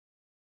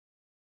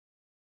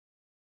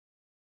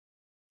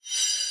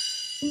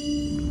How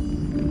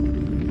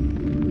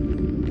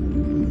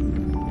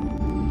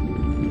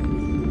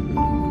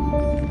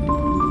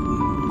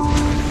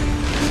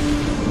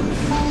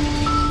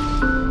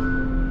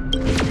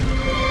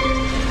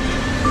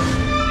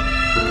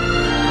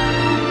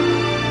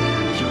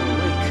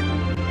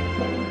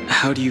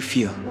do you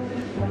feel?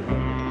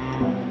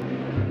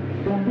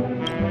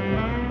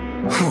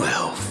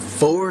 Well,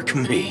 fork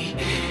me.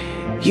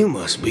 You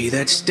must be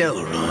that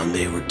Stellaron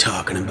they were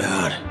talking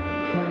about.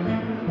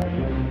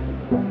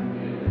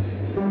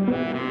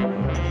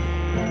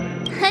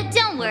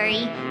 Don't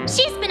worry.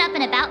 She's been up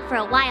and about for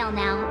a while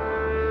now.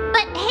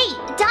 But hey,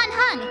 Don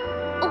Hung,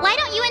 why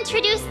don't you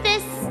introduce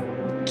this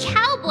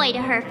cowboy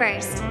to her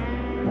first?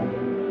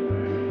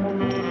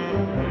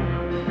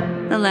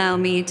 Allow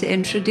me to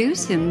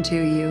introduce him to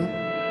you.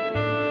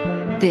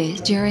 This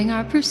during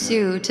our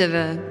pursuit of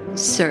a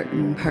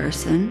certain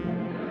person.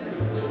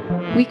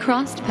 We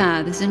crossed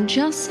paths and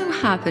just so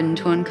happened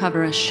to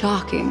uncover a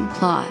shocking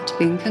plot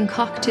being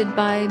concocted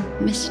by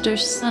Mr.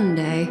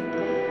 Sunday.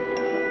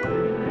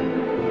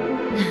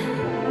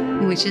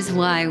 Which is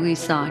why we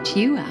sought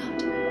you out,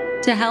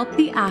 to help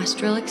the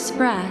Astral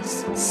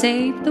Express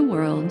save the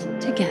world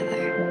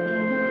together.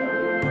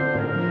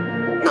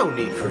 No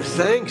need for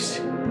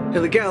thanks.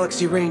 The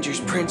Galaxy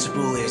Ranger's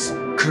principle is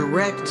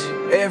correct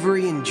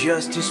every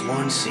injustice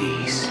one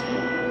sees.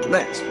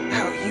 That's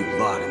how you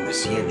lot in the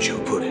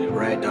Ciencio put it,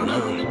 right, Don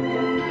Hung?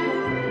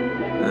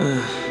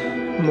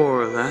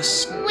 More or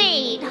less.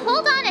 Wait,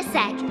 hold on a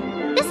sec.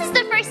 This is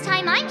the first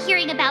time I'm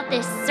hearing about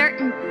this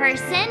certain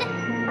person.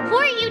 Who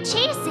are you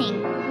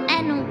chasing?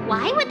 And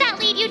why would that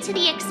lead you to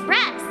the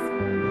Express?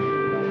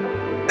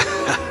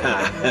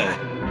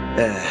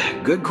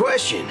 Good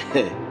question.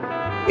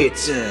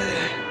 It's,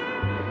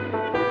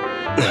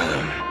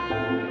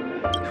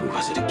 who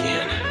was it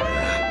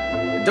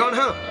again? Don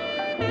Hung.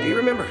 Do you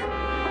remember?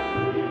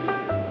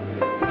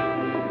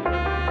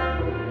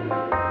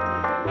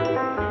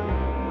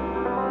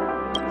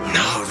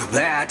 No,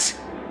 that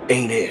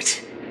ain't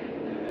it.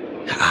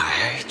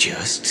 I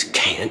just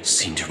can't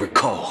seem to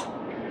recall.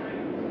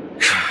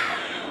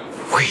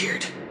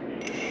 Weird.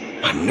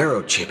 My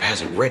neurochip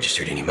hasn't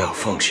registered any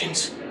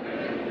malfunctions.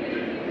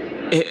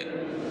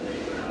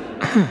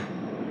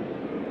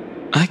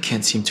 I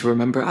can't seem to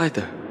remember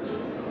either.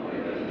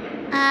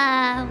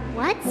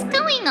 What's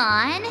going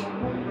on?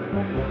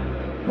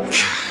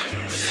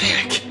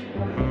 Vic,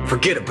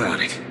 forget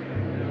about it.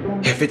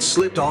 If it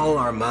slipped all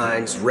our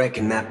minds,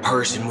 reckon that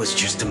person was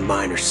just a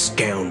minor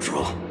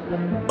scoundrel.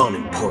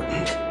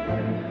 Unimportant.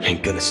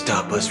 Ain't gonna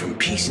stop us from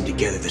piecing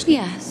together this—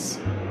 Yes,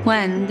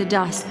 when the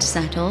dust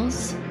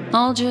settles,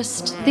 I'll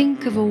just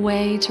think of a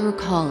way to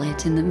recall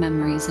it in the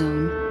memory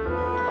zone.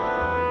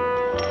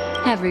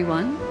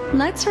 Everyone,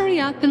 let's hurry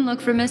up and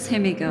look for Miss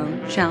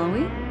Himiko, shall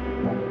we?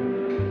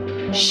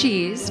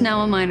 She's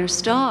now a minor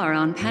star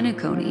on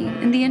Penacony,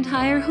 and the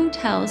entire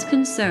hotel's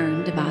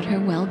concerned about her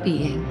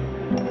well-being.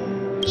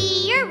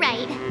 You're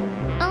right.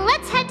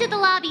 Let's head to the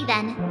lobby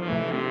then.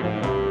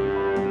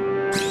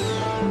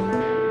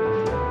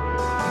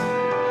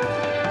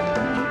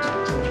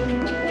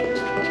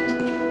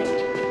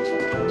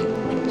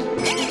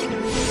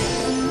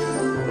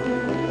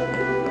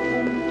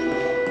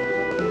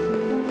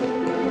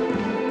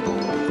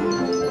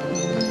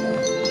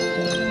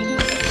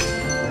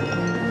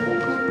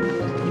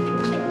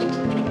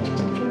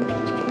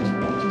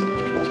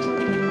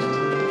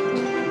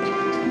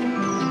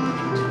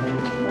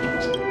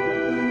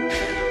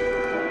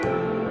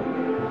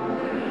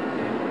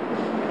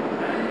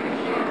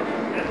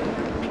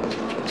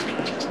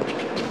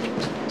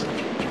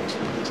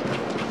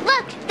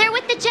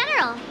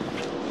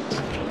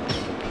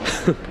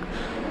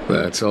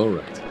 That's all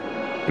right.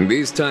 In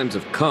these times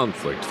of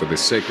conflict, for the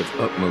sake of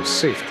utmost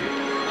safety,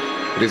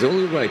 it is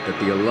only right that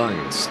the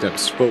Alliance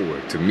steps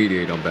forward to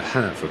mediate on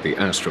behalf of the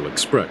Astral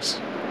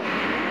Express.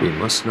 We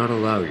must not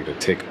allow you to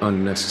take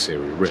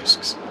unnecessary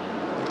risks.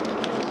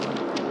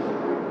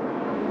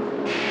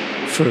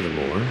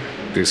 Furthermore,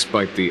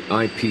 despite the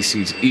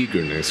IPC's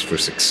eagerness for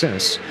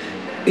success,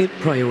 it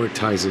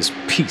prioritizes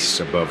peace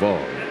above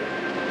all.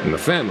 And the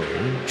family,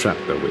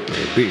 trapped though it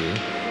may be,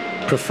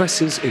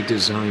 professes a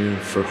desire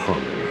for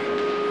harmony.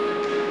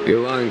 The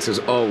Alliance has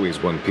always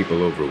won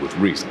people over with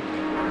reason.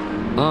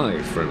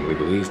 I firmly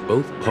believe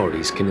both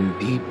parties can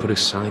indeed put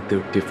aside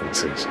their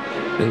differences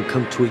and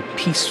come to a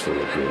peaceful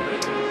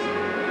agreement.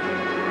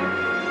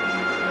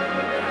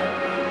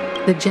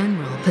 The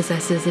General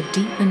possesses a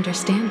deep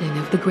understanding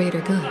of the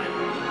greater good.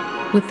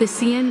 With the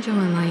Ciencio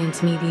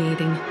Alliance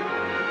mediating,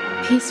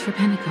 peace for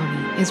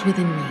Penacony is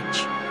within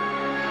reach.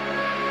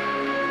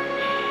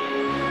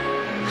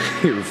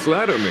 You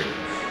flatter me.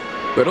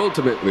 But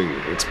ultimately,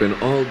 it's been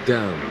all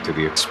down to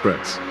the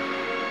Express.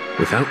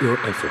 Without your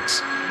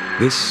efforts,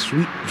 this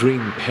sweet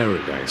dream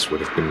paradise would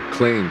have been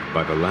claimed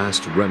by the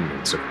last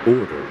remnants of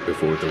order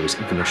before there was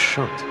even a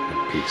shot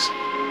at peace.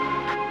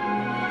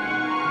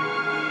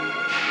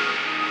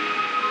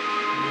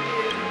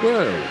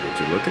 Well, would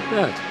you look at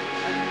that?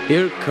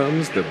 Here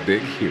comes the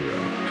big hero.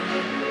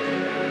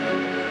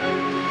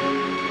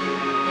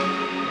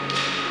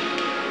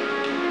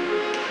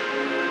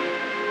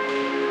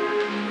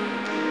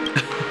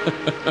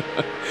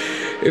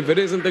 If it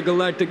isn't the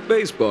galactic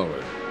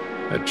baseballer,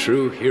 a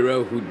true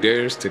hero who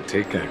dares to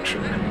take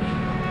action.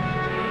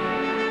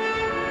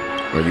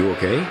 Are you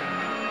okay?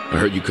 I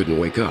heard you couldn't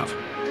wake up.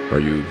 Are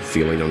you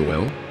feeling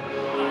unwell?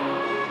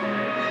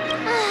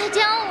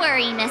 Don't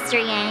worry, Mr.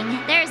 Yang.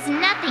 There's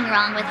nothing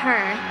wrong with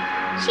her.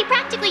 She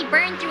practically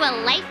burned through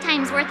a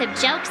lifetime's worth of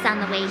jokes on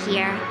the way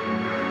here.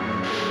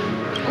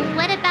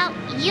 What about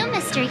you,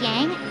 Mr.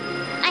 Yang?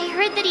 I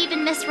heard that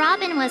even Miss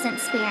Robin wasn't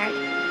spared.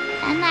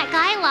 And that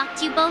guy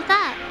locked you both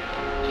up.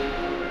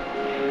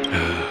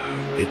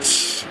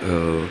 It's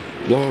a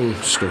long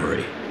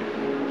story.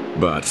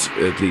 But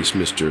at least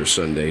Mr.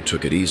 Sunday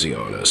took it easy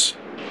on us.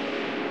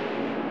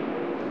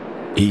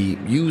 He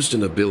used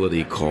an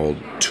ability called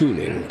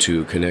tuning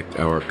to connect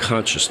our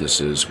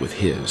consciousnesses with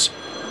his.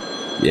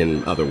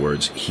 In other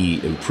words, he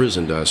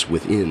imprisoned us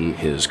within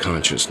his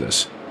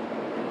consciousness.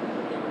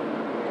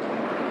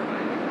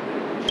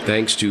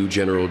 Thanks to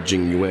General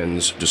Jing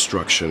Yuan's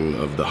destruction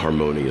of the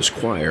Harmonious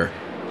Choir,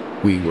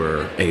 we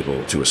were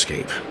able to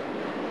escape.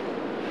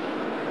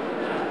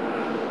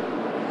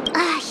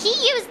 He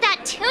used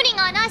that tuning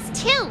on us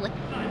too.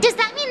 Does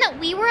that mean that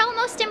we were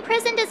almost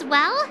imprisoned as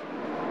well?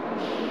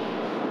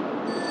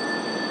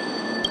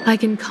 I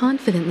can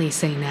confidently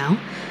say now,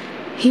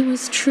 he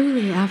was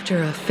truly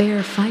after a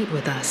fair fight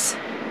with us.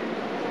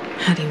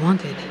 Had he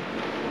wanted,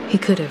 he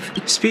could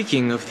have...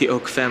 Speaking of the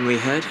Oak family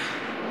head,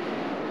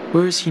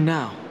 where is he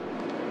now?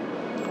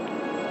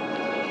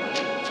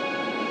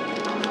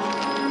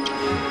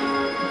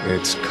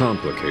 It's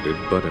complicated,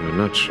 but in a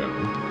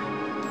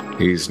nutshell,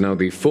 he's now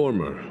the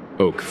former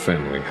Oak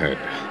family head.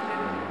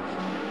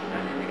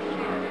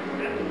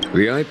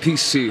 The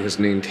IPC has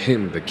named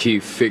him the key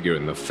figure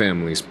in the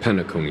family's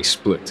Penacony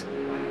split,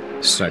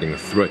 citing a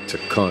threat to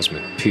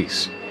cosmic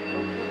peace.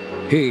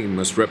 He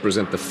must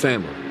represent the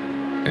family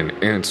and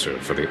answer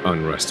for the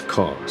unrest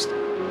caused.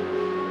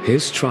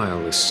 His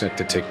trial is set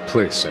to take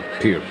place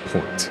at Pier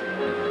Point.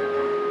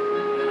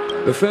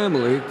 The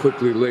family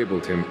quickly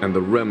labeled him and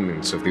the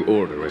remnants of the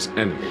Order as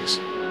enemies,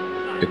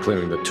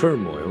 declaring the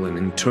turmoil an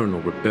internal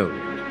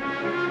rebellion.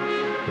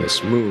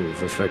 This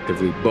move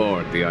effectively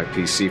barred the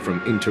IPC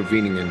from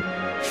intervening in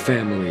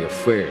family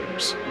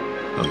affairs.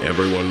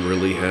 Everyone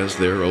really has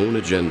their own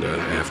agenda,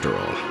 after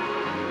all.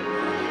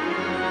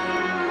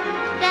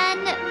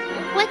 Then,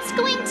 what's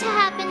going to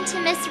happen to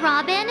Miss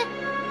Robin?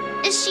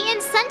 She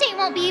and Sunday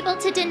won't be able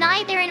to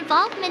deny their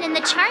involvement in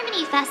the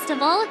Charmony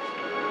Festival.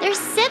 They're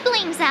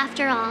siblings,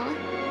 after all.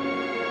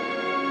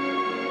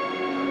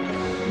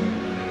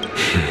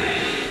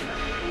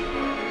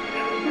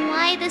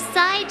 Why the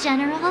sigh,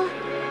 General?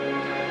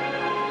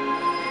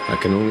 I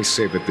can only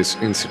say that this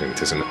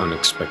incident is an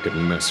unexpected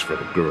mess for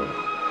the girl.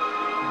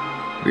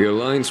 The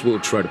Alliance will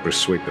try to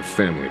persuade the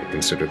family to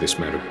consider this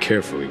matter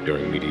carefully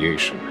during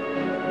mediation.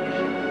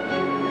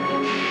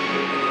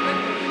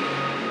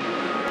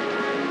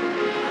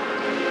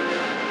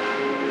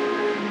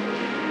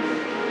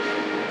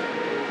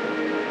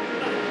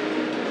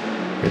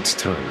 It's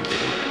time,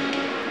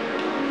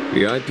 everyone.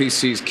 The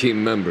IPC's key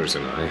members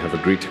and I have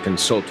agreed to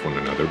consult one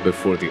another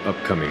before the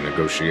upcoming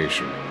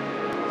negotiation.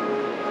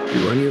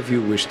 Do any of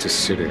you wish to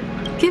sit in?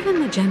 Given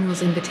the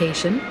General's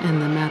invitation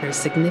and the matter's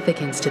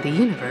significance to the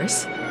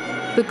universe,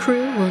 the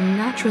crew will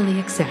naturally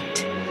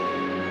accept.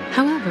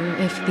 However,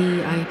 if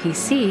the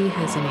IPC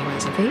has any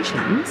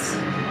reservations...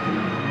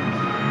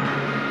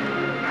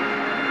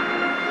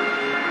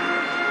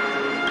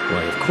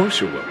 Why, of course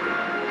you're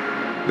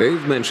welcome.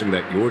 They've mentioned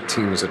that your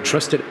team is a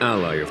trusted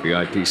ally of the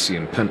IPC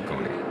in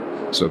Penacony,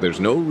 so there's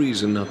no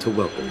reason not to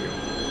welcome you.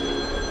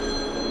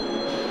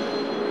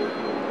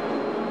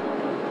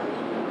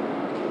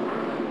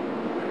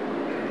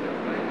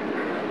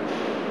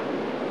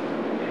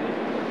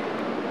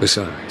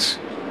 Besides,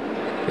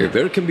 if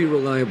there can be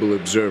reliable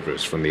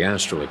observers from the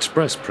Astral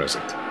Express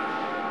present,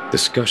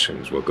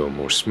 discussions will go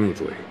more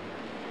smoothly.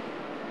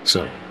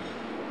 So,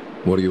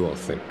 what do you all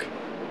think?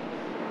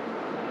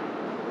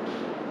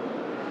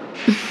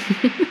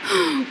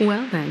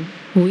 Well then,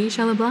 we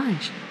shall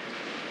oblige.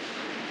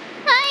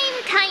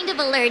 I'm kind of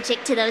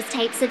allergic to those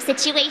types of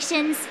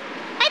situations.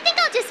 I think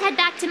I'll just head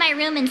back to my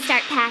room and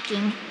start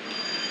packing.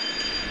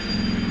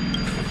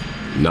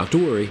 Not to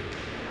worry.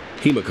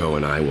 Himiko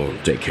and I will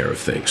take care of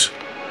things.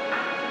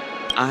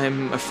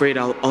 I'm afraid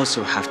I'll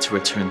also have to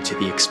return to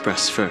the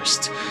Express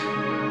first.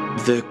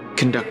 The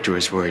conductor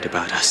is worried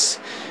about us.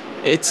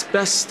 It's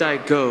best I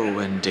go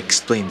and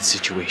explain the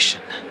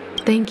situation.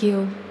 Thank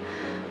you.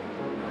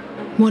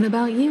 What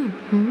about you,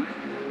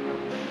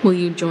 Will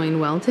you join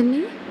Welt and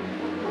me?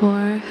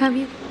 Or have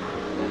you...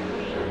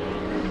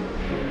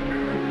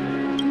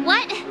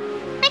 What?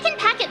 I can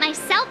pack it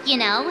myself, you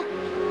know.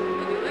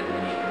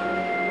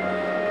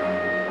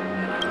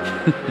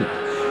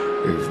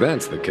 If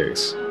that's the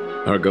case,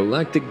 our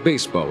galactic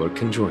baseballer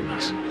can join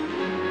us.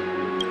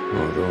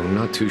 Although I'm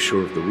not too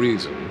sure of the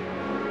reason,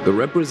 the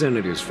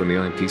representatives from the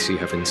IPC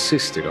have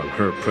insisted on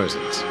her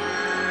presence.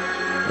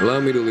 Allow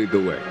me to lead the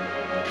way.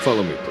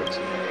 Follow me, please.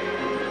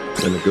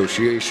 The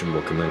negotiation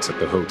will commence at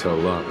the hotel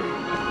lobby.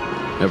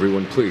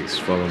 Everyone, please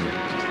follow me.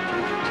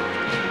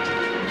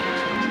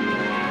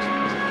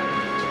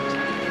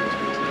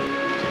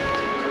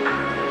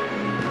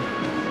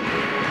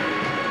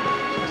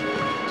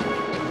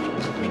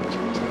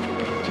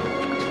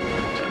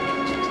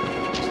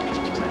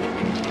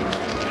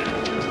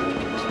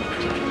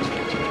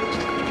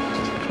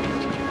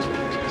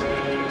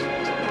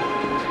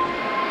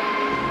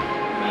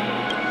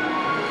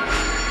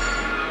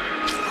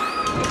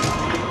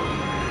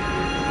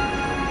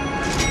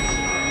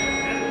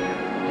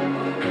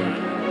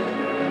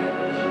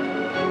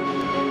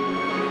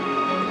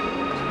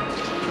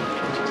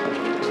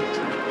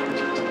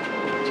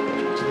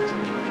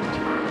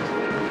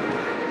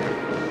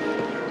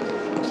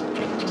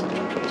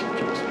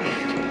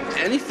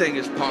 Anything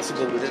is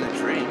possible within a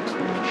dream.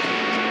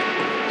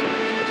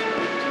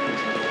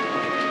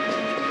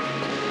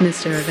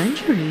 Mr.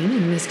 Aventurine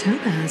and Miss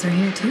Topaz are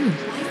here too.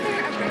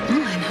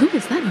 Oh, and who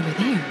is that over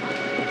there?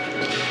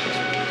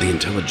 The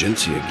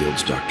Intelligentsia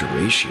Guild's Dr.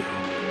 Ratio.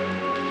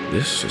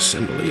 This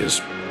assembly is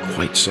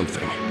quite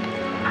something.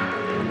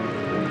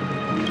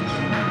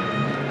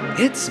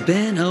 It's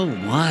been a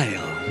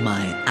while,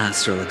 my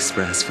Astral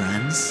Express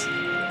friends.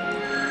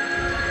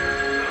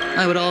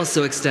 I would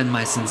also extend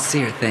my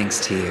sincere thanks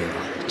to you,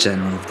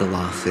 General of the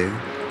Lawfu.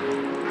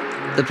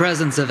 The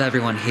presence of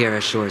everyone here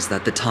assures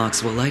that the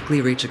talks will likely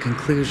reach a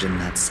conclusion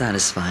that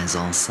satisfies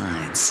all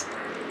sides.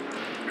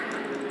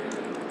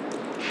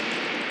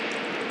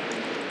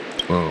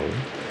 Oh,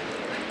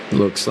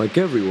 looks like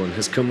everyone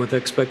has come with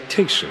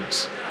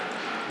expectations.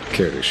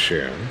 Care to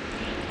share?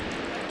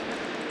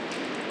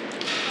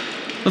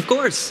 Of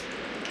course.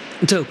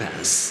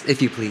 Topaz,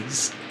 if you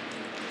please.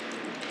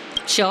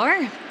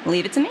 Sure,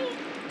 leave it to me.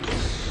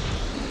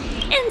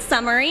 In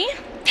summary,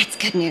 it's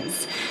good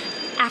news.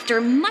 After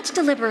much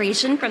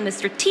deliberation from the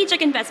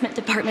Strategic Investment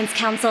Department's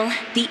Council,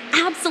 the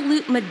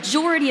absolute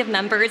majority of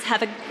members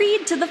have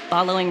agreed to the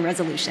following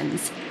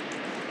resolutions.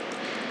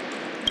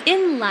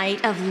 In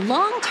light of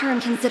long-term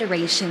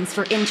considerations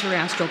for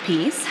interastral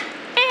peace,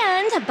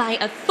 and by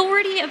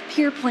authority of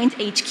Pierpoint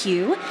HQ,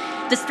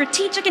 the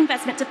Strategic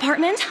Investment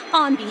Department,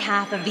 on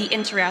behalf of the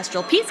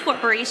Interastral Peace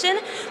Corporation,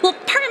 will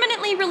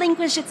permanently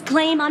relinquish its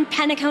claim on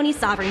Penacony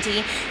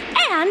sovereignty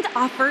and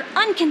offer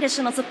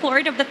unconditional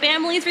support of the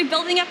family's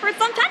rebuilding efforts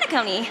on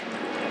Penacony.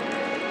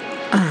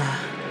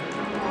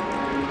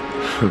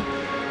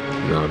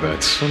 Now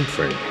that's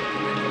something.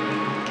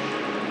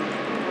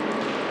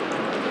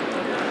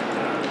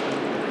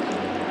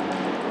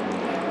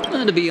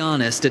 To be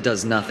honest, it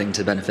does nothing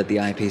to benefit the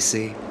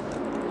IPC.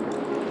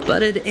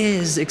 But it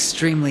is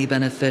extremely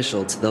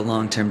beneficial to the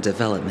long-term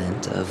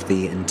development of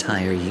the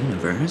entire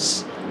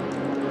universe.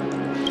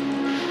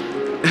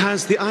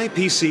 Has the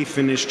IPC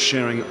finished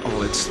sharing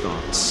all its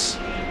thoughts?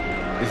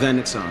 Then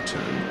it's our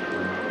turn.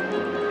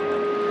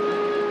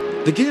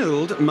 The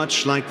Guild,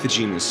 much like the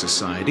Genius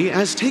Society,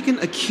 has taken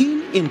a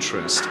keen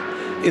interest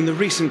in the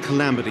recent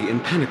calamity in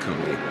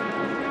Penacony.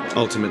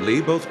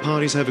 Ultimately, both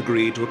parties have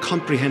agreed to a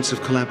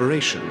comprehensive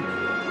collaboration,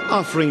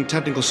 offering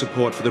technical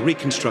support for the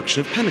reconstruction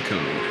of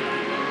Penacony.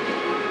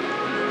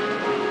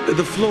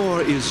 The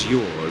floor is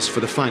yours for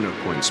the finer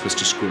points,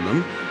 Mr.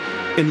 Scroolum.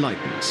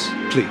 Enlighten us,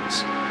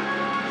 please.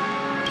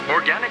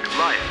 Organic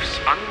life's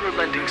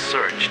unrelenting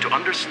search to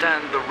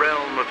understand the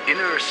realm of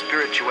inner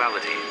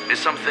spirituality is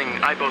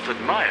something I both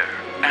admire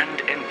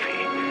and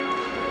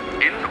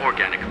envy.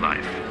 Inorganic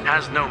life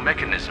has no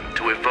mechanism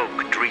to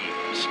evoke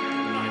dreams.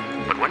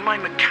 But when my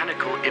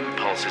mechanical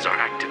impulses are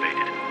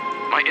activated,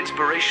 my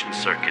inspiration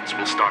circuits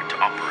will start to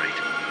operate,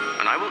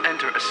 and I will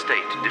enter a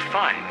state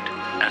defined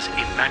as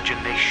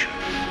imagination.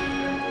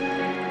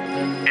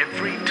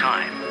 Every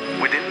time,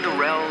 within the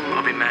realm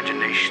of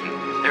imagination,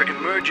 there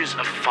emerges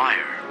a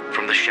fire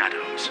from the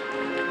shadows.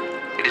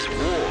 It is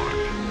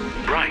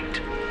warm,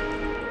 bright.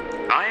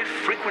 I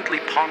frequently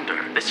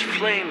ponder this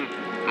flame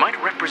might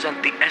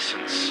represent the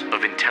essence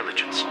of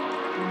intelligence.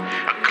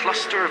 A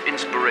cluster of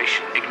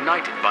inspiration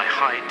ignited by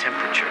high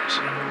temperatures.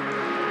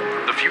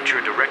 The future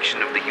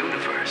direction of the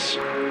universe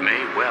may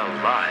well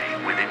lie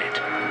within it.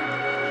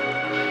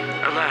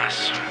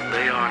 Alas,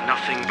 they are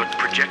nothing but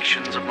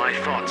projections of my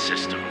thought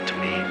system to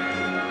me.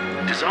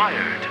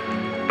 Desired,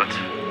 but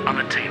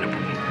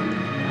unattainable.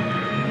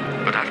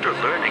 But after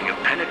learning of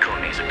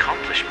Penacony's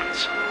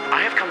accomplishments,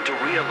 I have come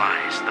to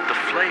realize that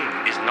the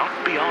flame is not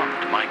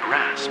beyond my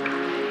grasp.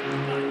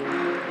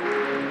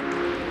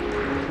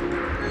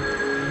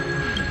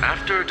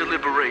 After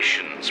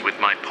deliberations with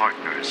my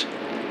partners,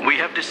 we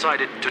have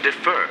decided to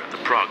defer the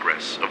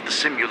progress of the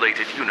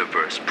Simulated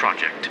Universe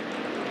project,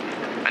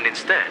 and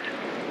instead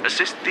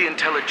assist the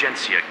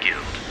Intelligentsia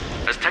Guild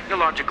as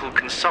technological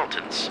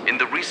consultants in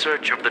the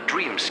research of the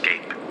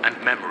Dreamscape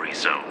and Memory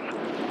Zone,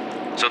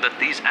 so that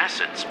these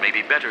assets may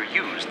be better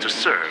used to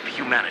serve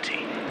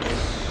humanity.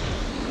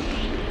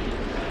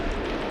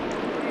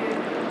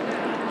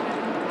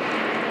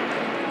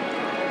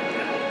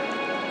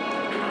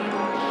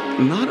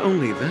 Not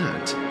only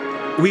that,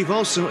 we've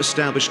also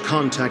established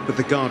contact with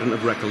the Garden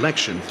of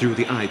Recollection through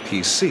the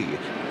IPC,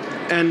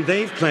 and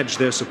they've pledged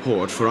their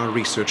support for our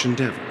research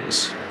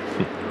endeavors.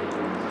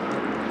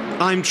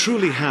 I'm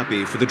truly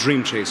happy for the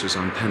Dream Chasers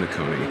on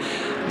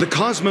Penacony. The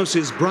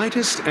cosmos'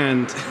 brightest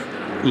and,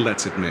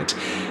 let's admit,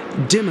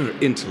 dimmer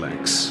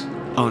intellects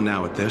are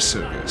now at their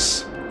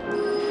service.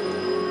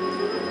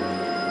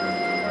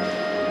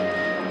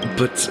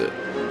 But,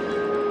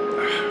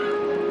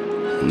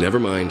 never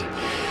mind.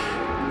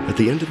 At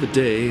the end of the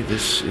day,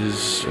 this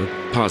is a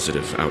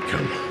positive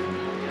outcome.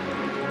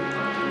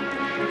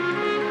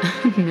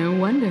 No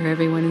wonder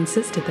everyone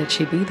insisted that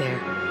she be there.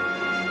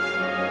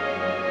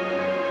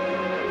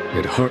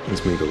 It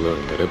heartens me to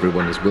learn that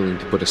everyone is willing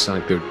to put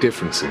aside their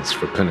differences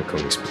for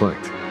Penacony's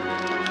plight.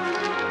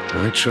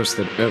 I trust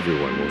that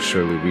everyone will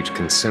surely reach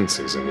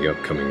consensus in the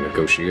upcoming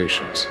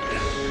negotiations.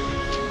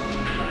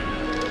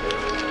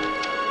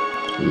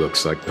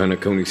 Looks like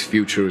Penacony's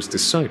future is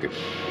decided.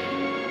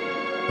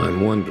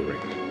 I'm wondering,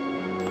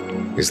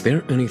 is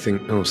there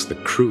anything else the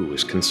crew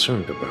is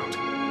concerned about?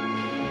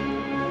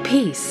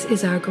 Peace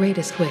is our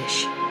greatest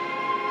wish.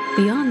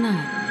 Beyond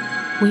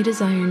that, we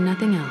desire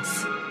nothing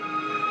else.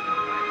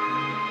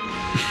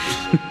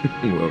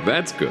 Well,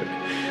 that's good.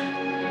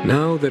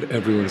 Now that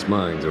everyone's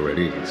minds are at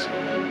ease,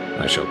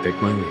 I shall take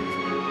my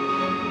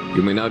leave.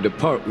 You may now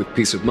depart with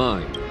peace of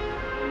mind.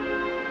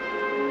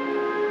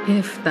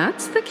 If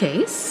that's the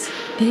case,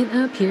 it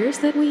appears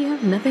that we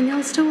have nothing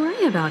else to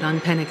worry about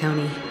on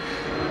Penacony.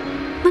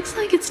 Looks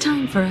like it's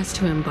time for us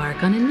to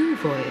embark on a new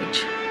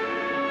voyage.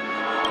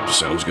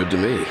 Sounds good to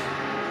me.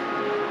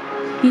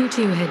 You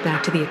two head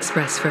back to the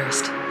Express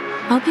first.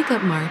 I'll pick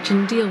up March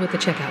and deal with the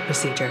checkout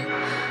procedure.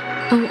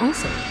 Oh,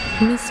 also,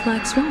 Miss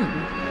Black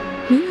Swan,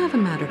 you have a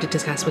matter to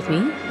discuss with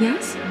me,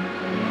 yes?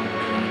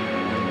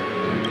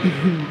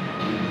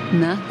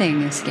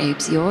 Nothing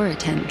escapes your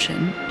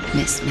attention,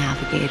 Miss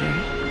Navigator.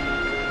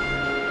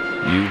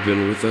 You've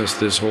been with us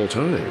this whole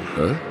time,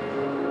 huh?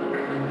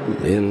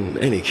 In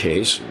any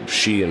case,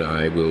 she and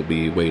I will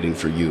be waiting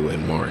for you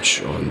and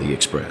March on the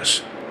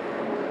Express.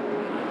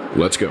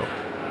 Let's go.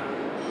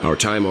 Our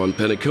time on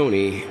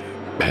Penacony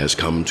has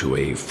come to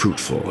a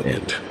fruitful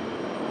end.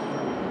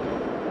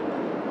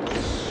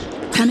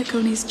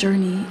 Penacony's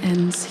journey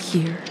ends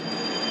here.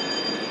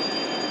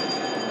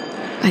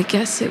 I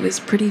guess it was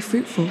pretty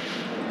fruitful.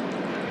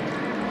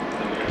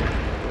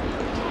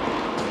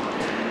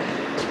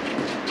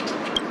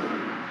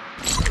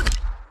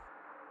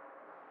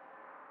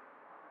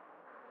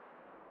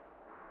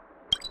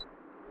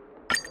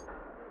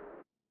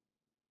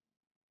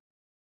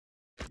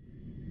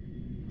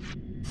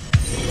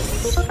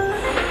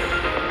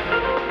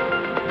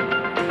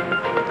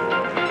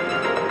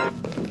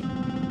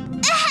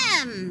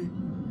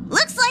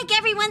 Looks like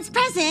everyone's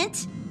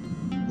present.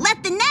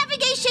 Let the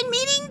navigation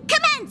meeting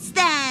commence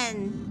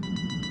then.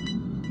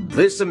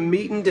 This a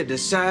meeting to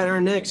decide our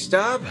next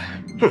stop?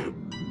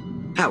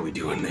 How we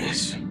doing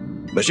this?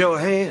 By show of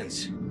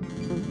hands.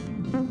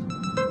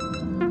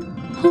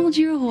 Hold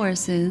your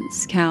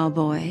horses,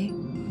 cowboy.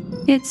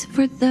 It's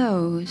for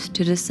those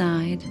to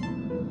decide.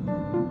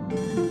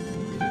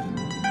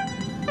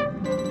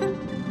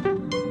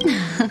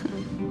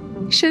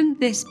 Shouldn't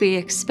this be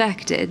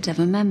expected of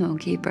a memo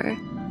keeper?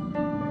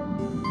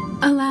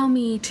 Allow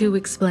me to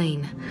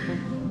explain.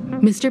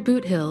 Mr.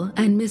 Boothill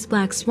and Miss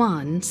Black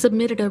Swan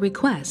submitted a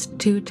request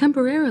to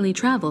temporarily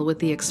travel with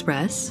the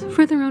Express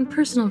for their own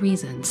personal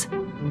reasons.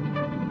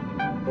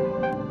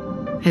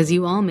 As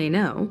you all may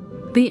know,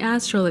 the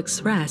Astral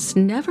Express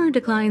never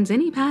declines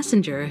any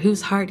passenger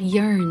whose heart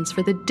yearns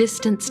for the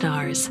distant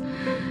stars.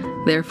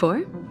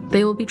 Therefore,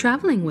 they will be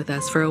traveling with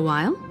us for a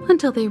while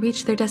until they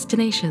reach their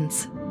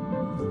destinations.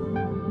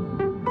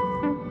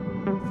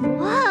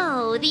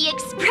 Whoa, the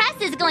Express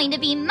is going to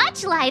be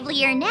much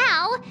livelier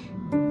now.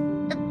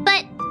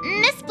 But,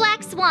 Miss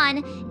Black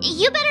Swan,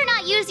 you better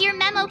not use your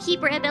memo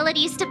keeper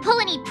abilities to pull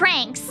any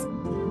pranks.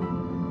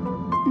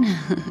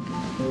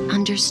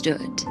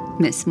 Understood,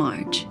 Miss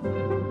March.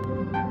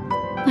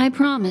 I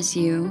promise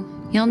you,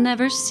 you'll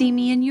never see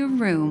me in your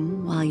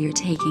room while you're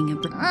taking a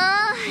break.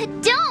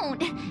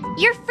 Don't!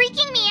 You're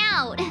freaking me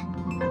out.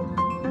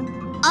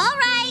 All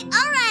right.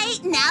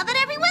 Now that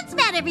everyone's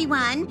met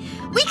everyone,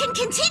 we can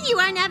continue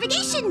our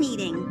navigation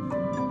meeting.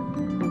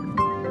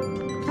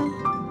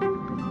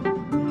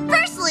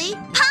 Firstly,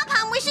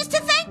 Pom-Pom wishes to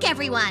thank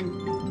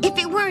everyone. If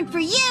it weren't for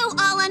you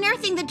all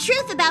unearthing the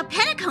truth about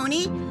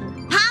Penacony,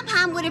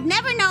 Pom-Pom would have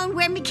never known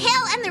where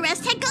Mikhail and the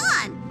rest had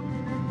gone.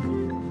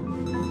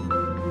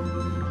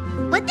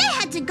 What they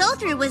had to go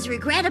through was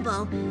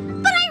regrettable,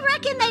 but I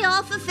reckon they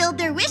all fulfilled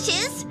their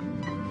wishes.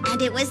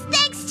 And it was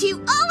thanks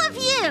to all of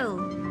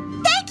you.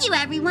 Thank you,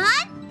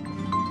 everyone.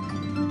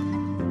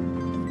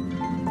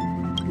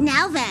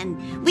 Now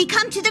then, we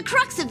come to the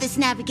crux of this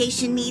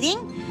navigation meeting.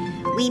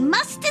 We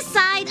must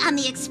decide on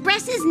the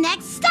Express's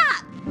next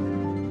stop.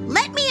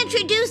 Let me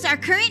introduce our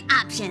current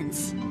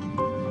options.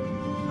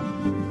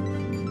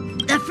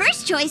 The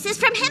first choice is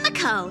from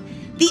Himiko,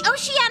 the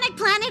oceanic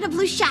planet of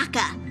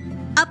Lushaka,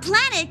 a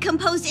planet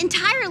composed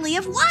entirely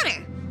of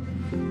water.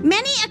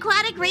 Many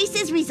aquatic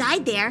races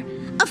reside there.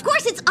 Of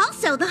course, it's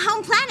also the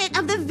home planet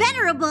of the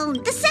venerable.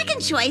 The second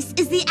choice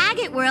is the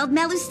agate world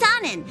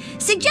Melustanen,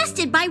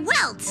 suggested by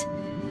Welt.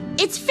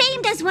 It's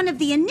famed as one of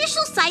the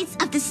initial sites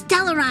of the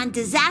Stellaron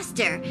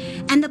disaster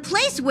and the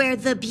place where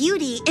the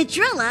beauty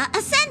Idrilla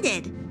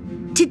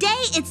ascended.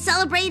 Today, it's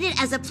celebrated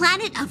as a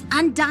planet of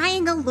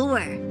undying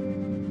allure.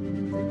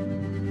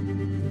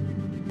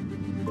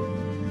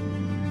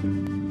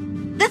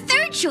 The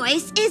third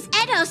choice is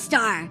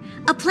Edostar,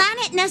 a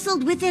planet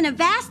nestled within a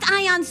vast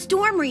ion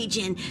storm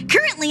region,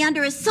 currently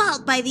under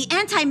assault by the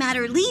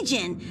Antimatter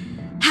Legion.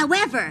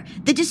 However,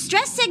 the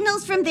distress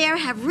signals from there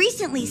have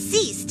recently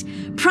ceased,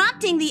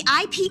 prompting the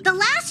IP. The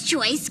last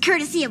choice,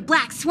 courtesy of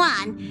Black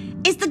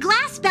Swan, is the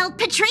glass belt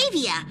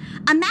Petravia,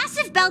 a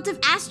massive belt of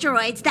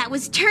asteroids that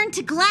was turned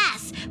to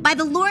glass by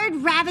the Lord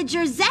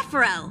Ravager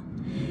Zephyro.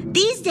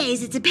 These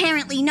days, it's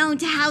apparently known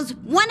to house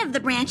one of the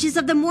branches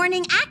of the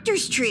Morning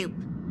Actors Troupe.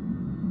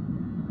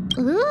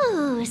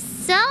 Ooh,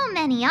 so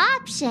many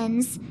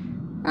options.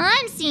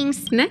 I'm seeing...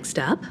 Next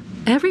up,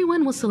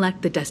 everyone will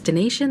select the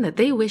destination that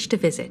they wish to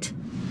visit.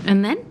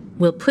 And then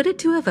we'll put it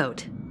to a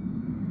vote.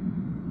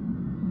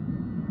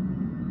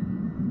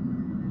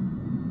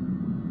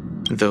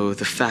 Though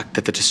the fact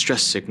that the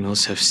distress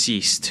signals have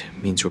ceased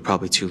means we're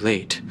probably too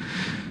late.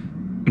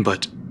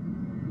 But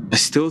I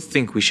still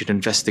think we should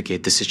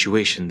investigate the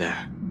situation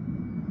there.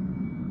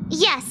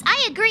 Yes,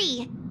 I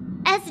agree.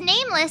 As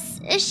Nameless,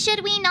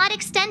 should we not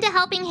extend a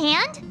helping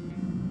hand?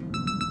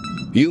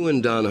 You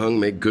and Dan Hung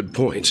make good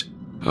points.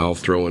 I'll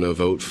throw in a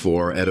vote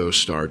for Edo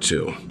Star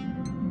 2.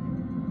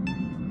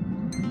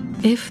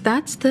 If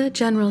that's the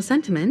general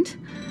sentiment,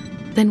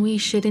 then we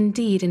should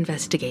indeed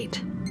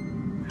investigate.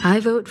 I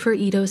vote for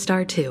Edo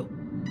Star 2.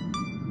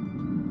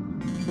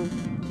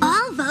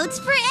 All votes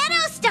for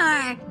Edo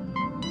Star!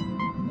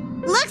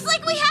 Looks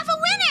like we have a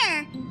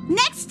winner!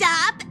 Next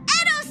stop,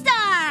 Edo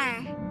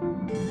Star!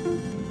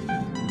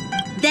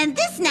 Then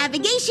this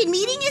navigation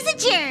meeting is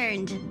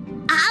adjourned.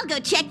 I'll go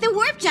check the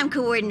warp jump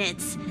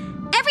coordinates.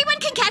 Everyone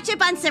can catch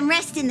up on some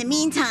rest in the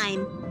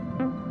meantime.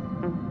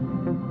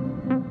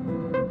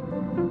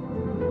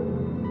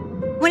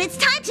 When it's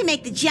time to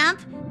make the jump,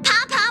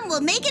 Pom-Pom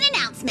will make an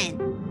announcement.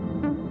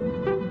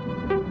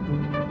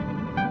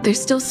 There's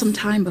still some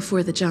time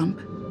before the jump.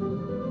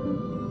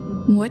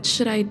 What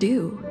should I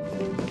do?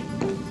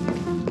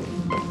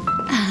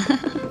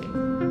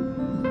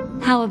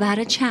 How about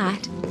a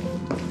chat?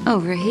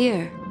 Over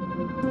here.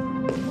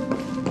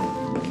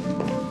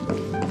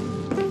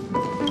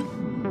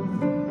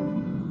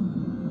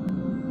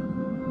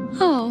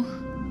 Oh,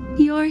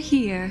 you're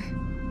here.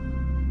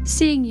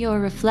 Seeing your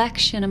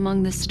reflection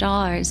among the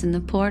stars in the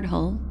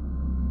porthole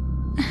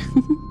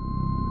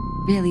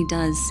really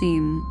does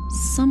seem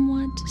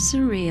somewhat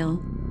surreal.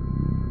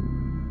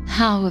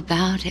 How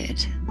about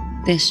it?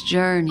 This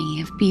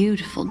journey of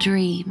beautiful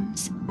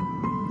dreams.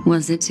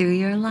 Was it to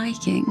your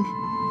liking?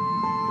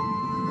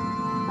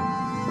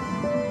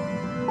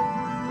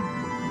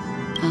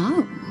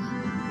 Oh,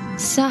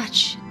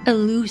 such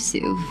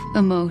elusive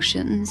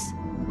emotions.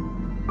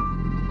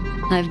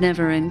 I've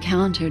never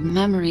encountered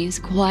memories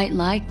quite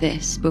like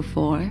this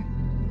before.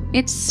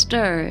 It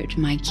stirred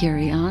my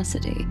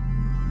curiosity.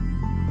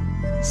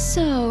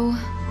 So,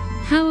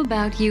 how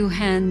about you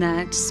hand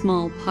that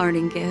small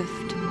parting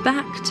gift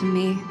back to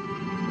me?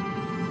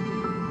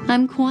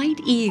 I'm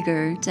quite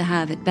eager to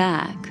have it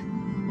back.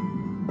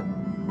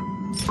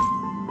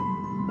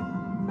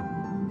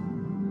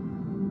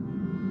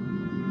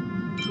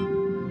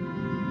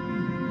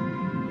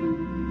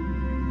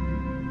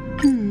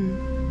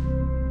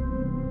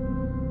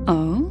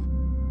 Oh?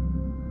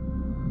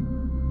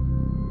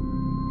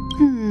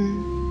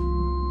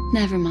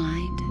 Never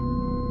mind.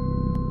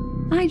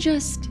 I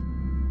just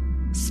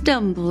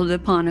stumbled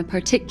upon a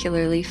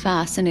particularly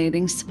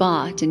fascinating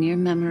spot in your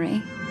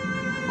memory.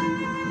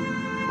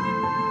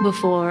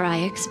 Before I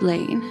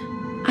explain,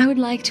 I would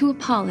like to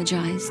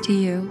apologize to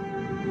you.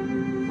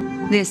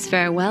 This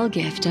farewell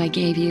gift I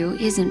gave you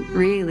isn't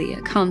really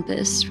a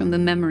compass from the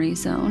memory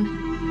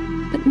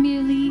zone, but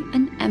merely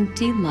an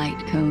empty light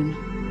cone.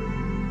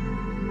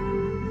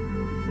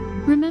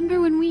 Remember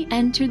when we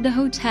entered the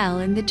hotel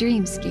in the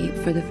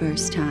dreamscape for the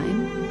first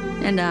time,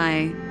 and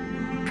I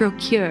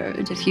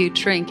procured a few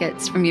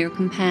trinkets from your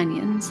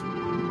companions?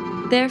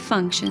 Their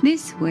function.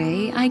 This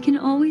way, I can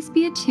always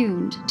be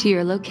attuned to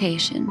your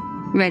location,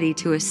 ready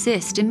to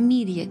assist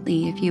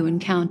immediately if you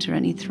encounter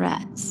any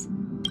threats.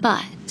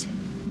 But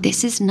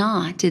this is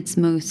not its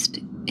most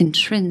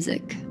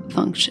intrinsic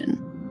function.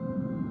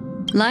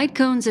 Light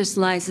cones are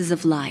slices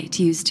of light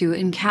used to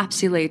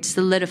encapsulate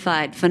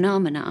solidified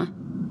phenomena.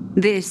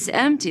 This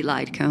empty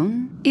light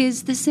cone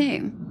is the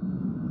same.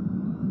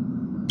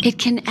 It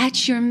can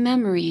etch your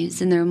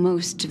memories in their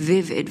most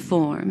vivid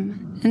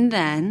form, and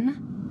then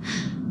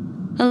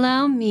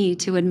allow me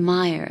to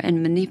admire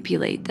and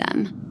manipulate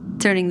them,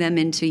 turning them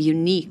into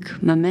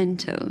unique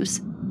mementos.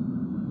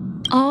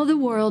 All the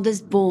world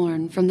is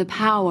born from the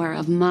power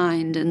of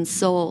mind and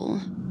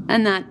soul,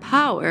 and that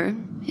power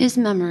is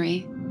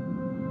memory.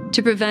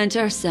 To prevent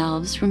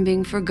ourselves from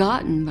being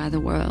forgotten by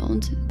the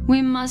world,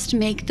 we must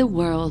make the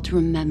world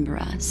remember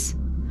us,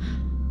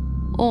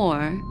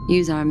 or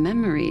use our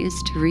memories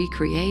to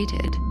recreate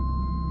it.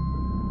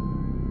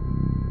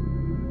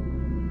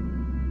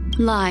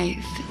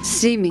 Life,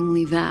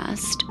 seemingly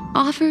vast,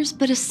 offers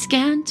but a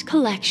scant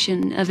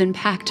collection of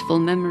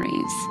impactful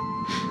memories.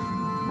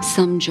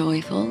 Some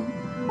joyful,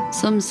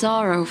 some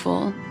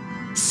sorrowful,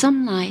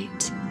 some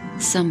light,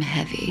 some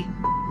heavy.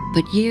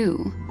 But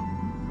you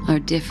are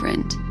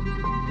different.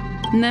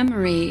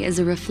 Memory is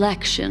a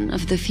reflection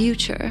of the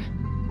future.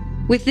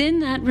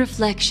 Within that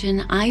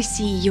reflection, I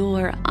see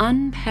your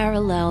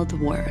unparalleled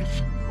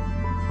worth.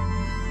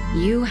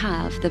 You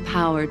have the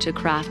power to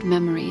craft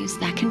memories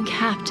that can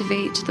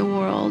captivate the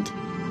world.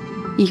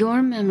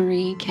 Your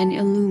memory can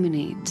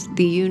illuminate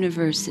the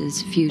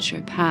universe's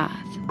future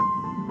path.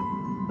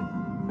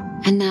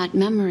 And that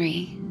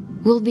memory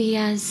will be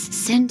as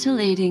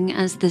scintillating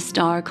as the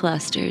star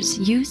clusters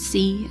you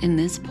see in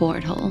this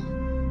porthole.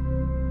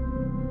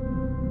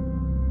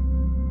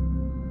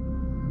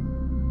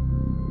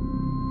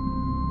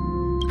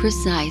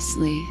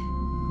 Precisely.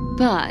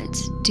 But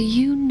do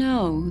you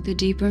know the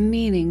deeper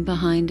meaning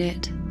behind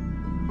it?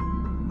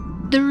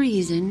 The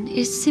reason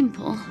is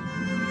simple.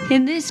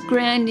 In this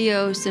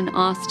grandiose and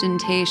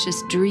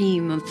ostentatious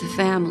dream of the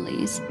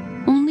families,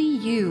 only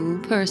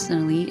you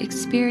personally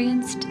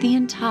experienced the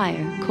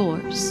entire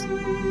course.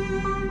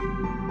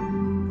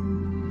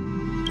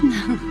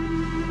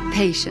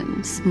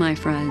 Patience, my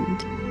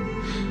friend.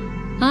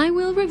 I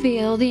will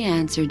reveal the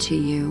answer to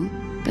you,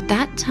 but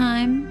that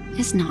time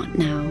is not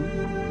now.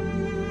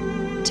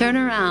 Turn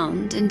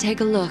around and take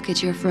a look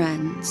at your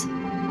friends.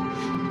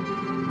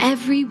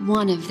 Every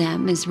one of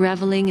them is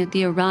reveling at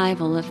the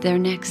arrival of their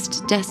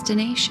next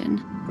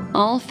destination,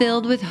 all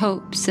filled with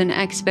hopes and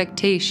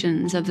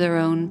expectations of their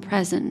own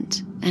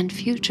present and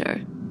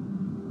future.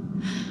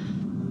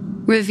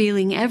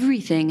 Revealing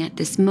everything at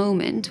this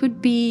moment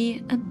would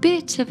be a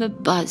bit of a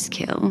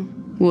buzzkill,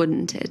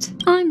 wouldn't it?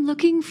 I'm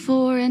looking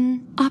for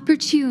an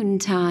opportune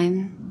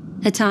time,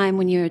 a time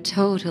when you're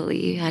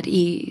totally at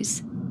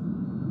ease.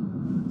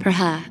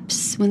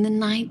 Perhaps when the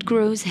night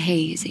grows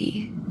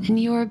hazy and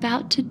you're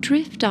about to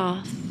drift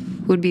off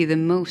would be the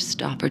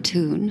most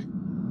opportune.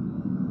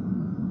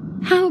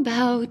 How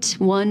about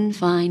one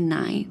fine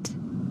night?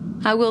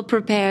 I will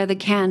prepare the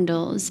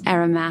candles,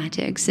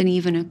 aromatics, and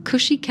even a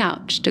cushy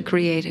couch to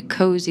create a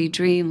cozy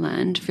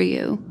dreamland for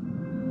you.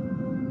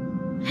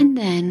 And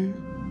then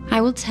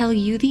I will tell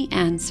you the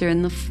answer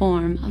in the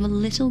form of a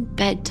little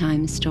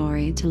bedtime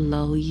story to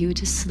lull you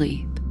to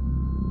sleep.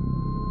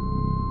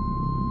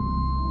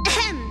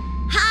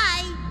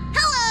 Hi!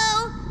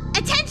 Hello!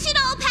 Attention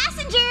all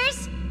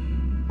passengers!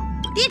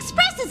 The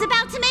express is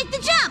about to make the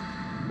jump.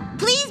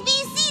 Please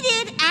be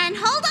seated and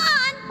hold on.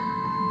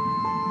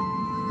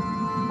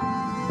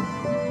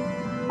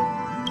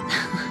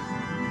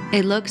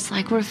 It looks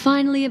like we're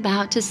finally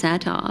about to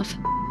set off.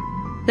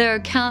 There are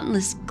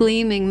countless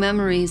gleaming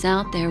memories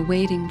out there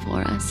waiting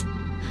for us.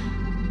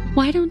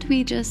 Why don't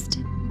we just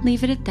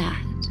leave it at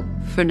that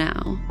for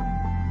now?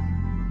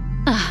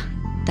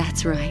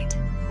 That's right.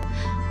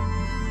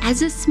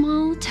 As a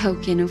small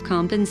token of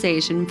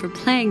compensation for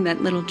playing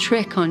that little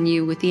trick on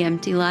you with the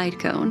empty light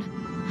cone,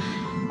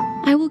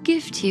 I will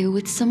gift you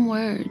with some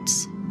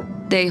words.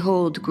 They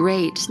hold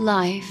great.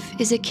 Life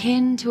is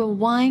akin to a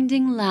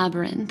winding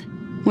labyrinth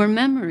where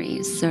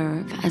memories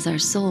serve as our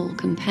sole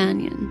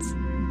companions.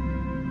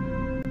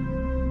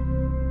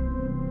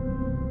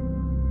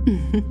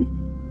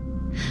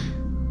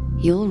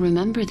 You'll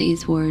remember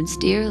these words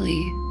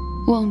dearly,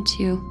 won't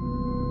you?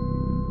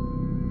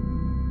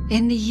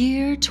 In the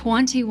year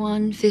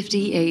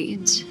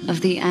 2158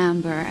 of the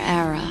Amber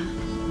Era,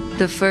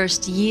 the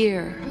first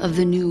year of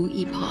the new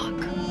epoch,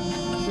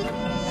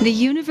 the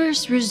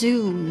universe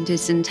resumed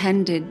its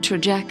intended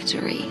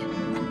trajectory.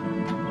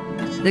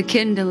 The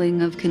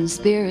kindling of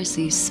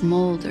conspiracy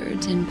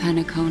smoldered in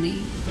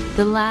Penacony,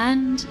 the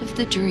land of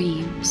the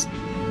dreams.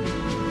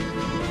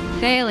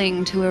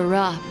 Failing to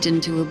erupt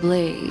into a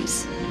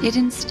blaze, it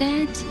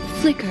instead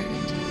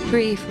flickered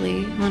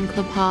briefly on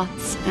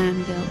Klapoth's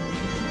anvil,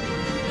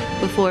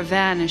 before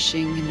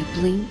vanishing in a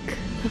blink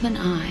of an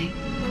eye.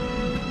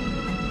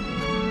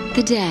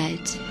 The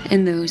dead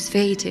and those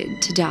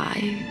fated to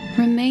die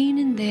remain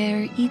in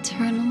their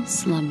eternal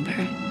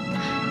slumber,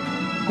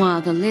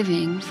 while the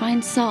living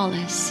find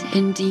solace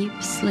in deep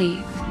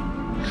sleep.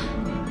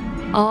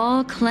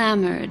 All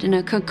clamored in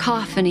a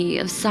cacophony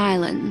of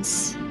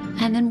silence,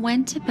 and then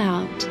went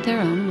about their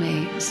own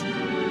ways.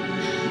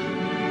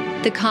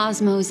 The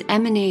cosmos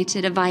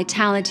emanated a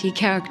vitality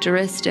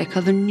characteristic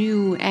of a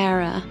new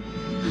era,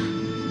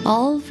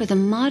 all for the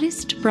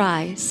modest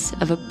price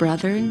of a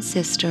brother and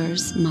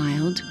sister's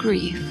mild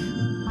grief.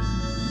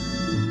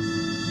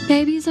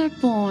 Babies are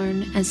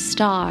born as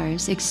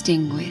stars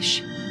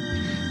extinguish.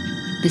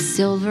 The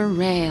silver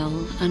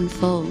rail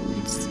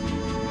unfolds.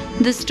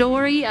 The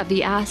story of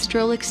the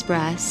Astral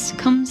Express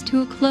comes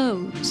to a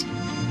close,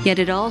 yet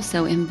it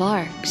also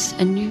embarks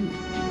anew.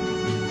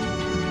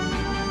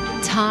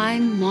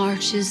 Time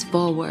marches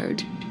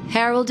forward,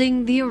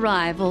 heralding the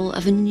arrival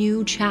of a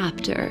new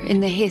chapter in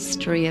the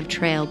history of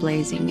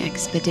trailblazing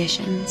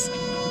expeditions.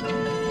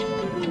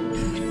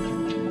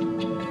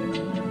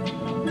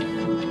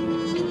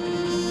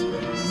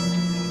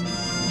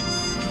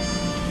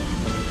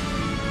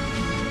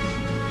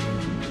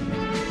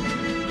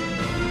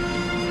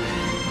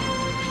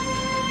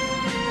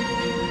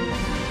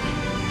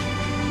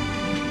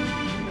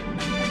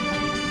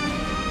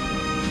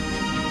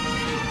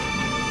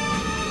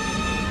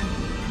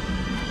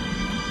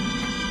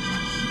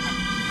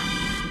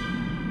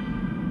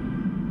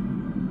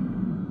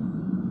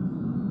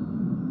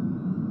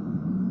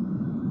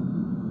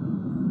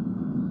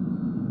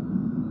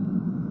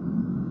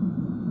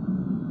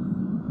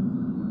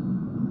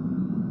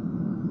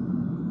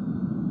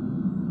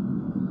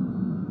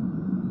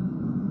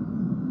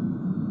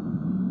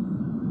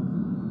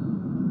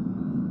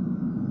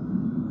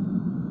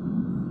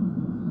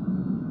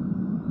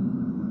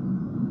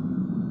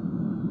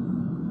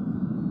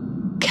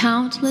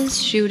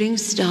 Countless shooting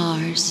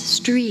stars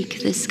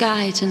streak the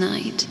sky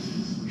tonight.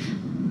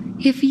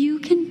 If you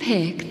can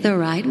pick the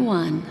right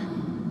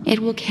one, it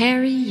will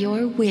carry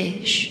your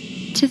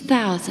wish to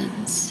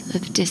thousands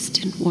of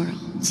distant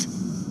worlds.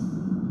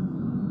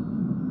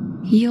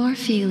 You're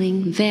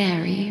feeling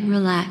very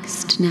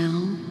relaxed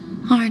now,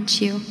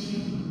 aren't you?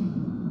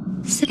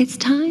 So it's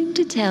time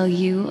to tell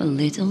you a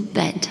little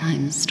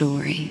bedtime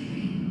story.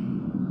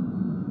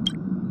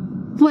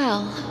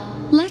 Well,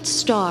 let's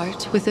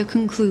start with a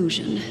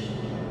conclusion.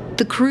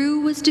 The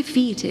crew was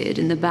defeated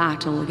in the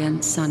battle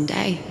against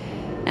Sunday.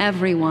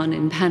 Everyone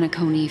in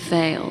Penacony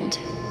failed,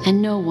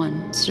 and no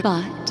one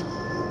survived.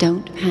 But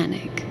don't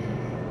panic.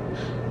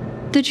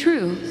 The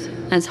truth,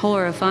 as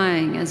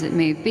horrifying as it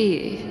may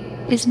be,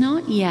 is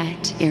not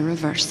yet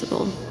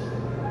irreversible.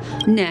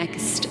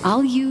 Next,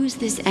 I'll use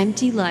this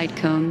empty light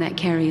cone that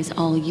carries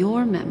all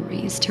your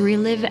memories to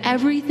relive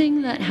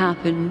everything that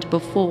happened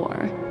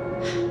before.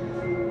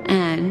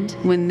 And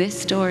when this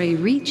story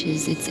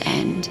reaches its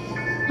end,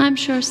 I'm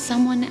sure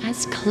someone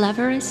as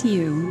clever as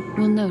you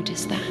will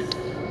notice that.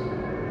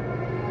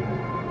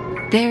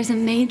 There's a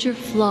major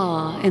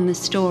flaw in the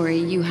story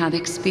you have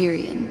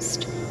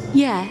experienced.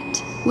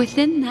 Yet,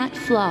 within that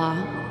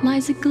flaw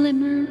lies a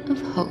glimmer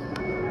of hope.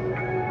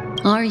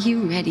 Are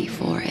you ready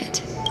for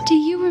it? Do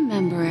you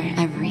remember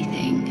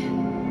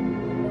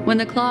everything? When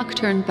the clock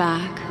turned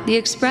back, the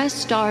Express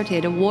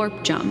started a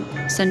warp jump,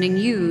 sending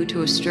you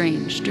to a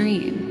strange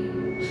dream.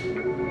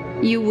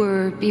 You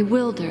were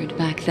bewildered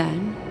back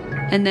then,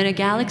 and then a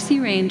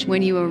galaxy range.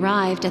 When you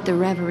arrived at the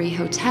Reverie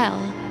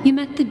Hotel, you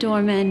met the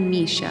doorman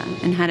Misha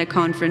and had a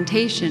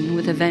confrontation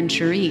with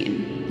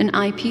Aventurine, an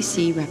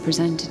IPC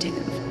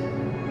representative.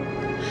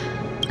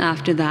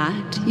 After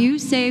that, you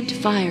saved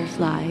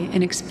Firefly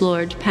and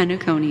explored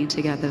Penacony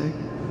together.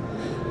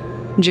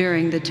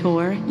 During the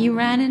tour, you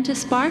ran into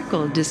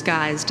Sparkle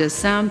disguised as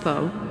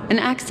Sampo and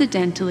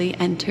accidentally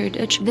entered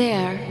a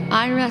There,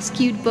 I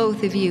rescued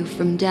both of you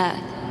from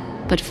death,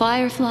 but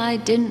Firefly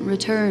didn't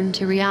return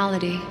to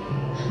reality.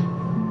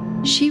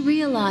 She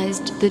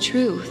realized the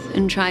truth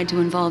and tried to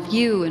involve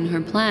you in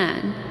her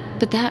plan,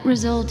 but that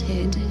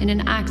resulted in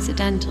an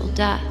accidental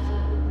death.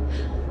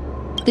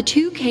 The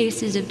 2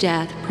 cases of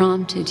death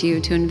prompted you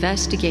to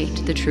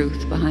investigate the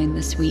truth behind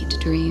the sweet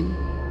dream.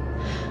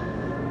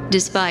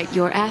 Despite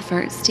your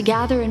efforts to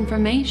gather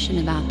information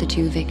about the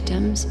 2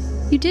 victims,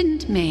 you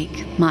didn't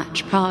make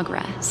much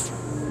progress.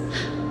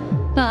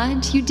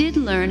 But you did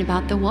learn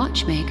about the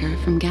watchmaker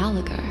from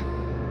Gallagher.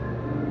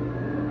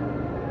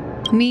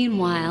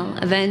 Meanwhile,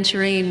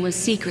 Aventurine was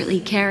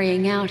secretly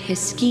carrying out his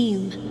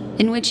scheme,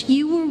 in which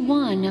you were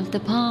one of the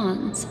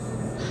pawns.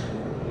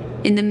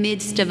 In the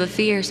midst of a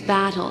fierce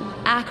battle,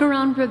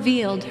 Acheron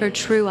revealed her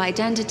true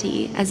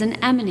identity as an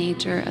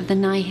emanator of the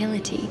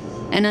Nihility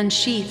and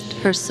unsheathed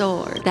her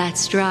sword. That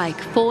strike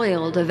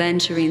foiled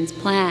Aventurine's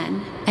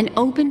plan and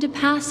opened a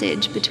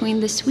passage between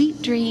the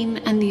sweet dream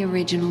and the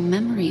original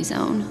memory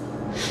zone.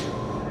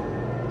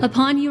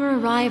 Upon your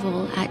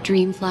arrival at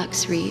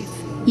Dreamflux Reef,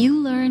 you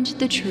learned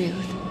the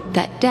truth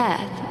that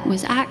death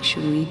was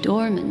actually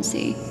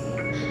dormancy,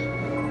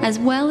 as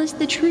well as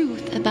the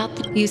truth about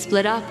the... You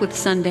split up with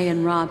Sunday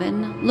and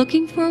Robin,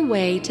 looking for a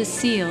way to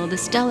seal the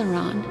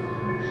Stellaron.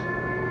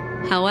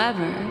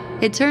 However,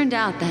 it turned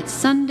out that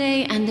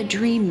Sunday and the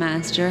Dream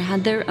Master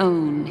had their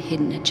own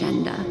hidden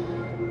agenda.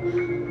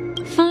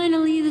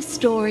 Finally, the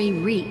story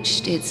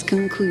reached its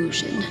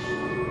conclusion.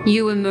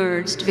 You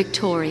emerged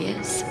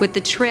victorious, with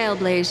the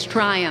Trailblaze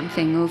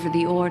triumphing over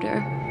the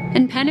Order,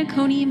 and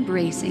Penacony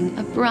embracing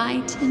a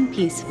bright and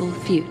peaceful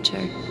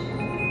future.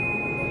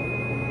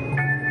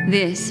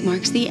 This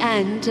marks the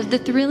end of the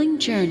thrilling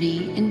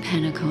journey in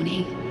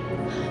Penacony.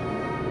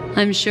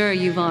 I'm sure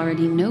you've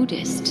already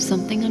noticed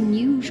something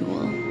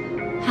unusual,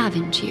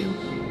 haven't you?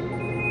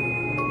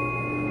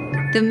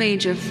 The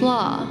major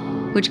flaw,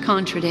 which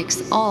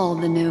contradicts all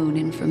the known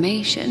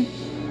information,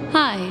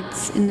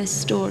 hides in this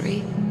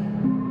story.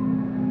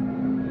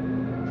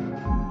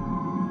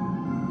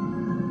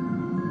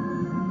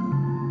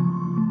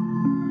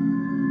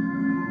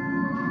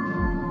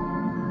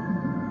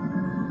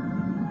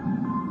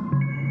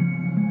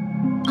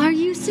 Are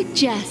you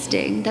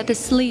suggesting that the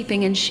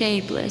sleeping and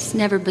shapeless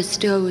never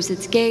bestows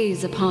its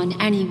gaze upon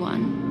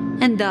anyone,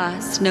 and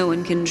thus no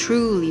one can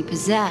truly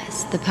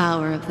possess the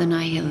power of the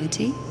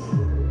Nihility?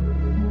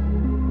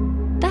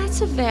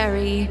 That's a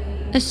very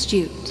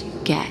astute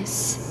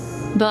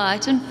guess,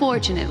 but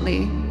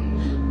unfortunately,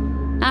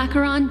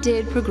 Acheron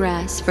did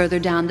progress further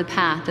down the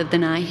path of the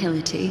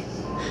Nihility.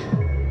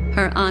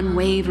 Her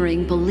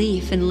unwavering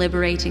belief in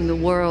liberating the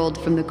world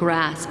from the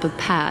grasp of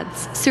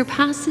paths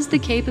surpasses the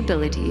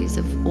capabilities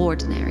of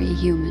ordinary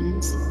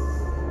humans.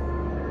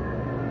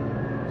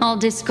 I'll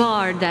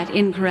discard that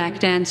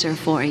incorrect answer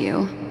for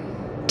you.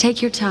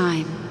 Take your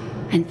time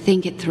and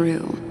think it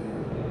through.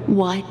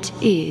 What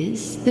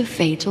is the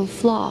fatal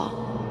flaw?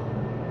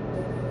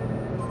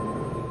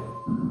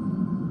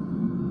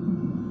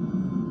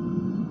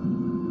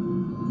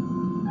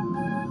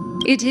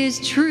 It is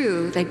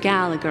true that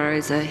Gallagher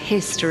is a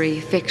history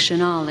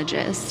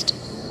fictionologist,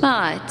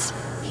 but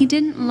he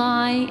didn't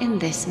lie in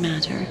this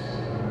matter.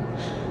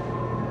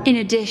 In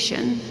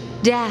addition,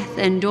 death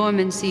and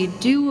dormancy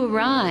do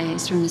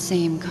arise from the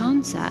same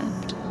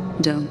concept,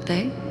 don't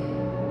they?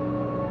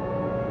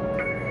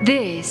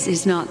 This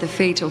is not the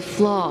fatal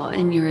flaw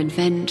in your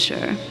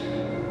adventure.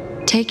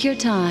 Take your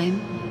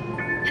time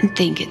and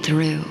think it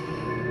through.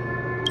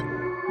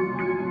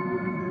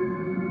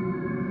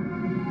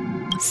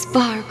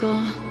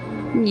 Sparkle.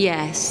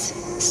 Yes,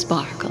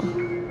 Sparkle.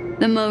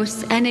 The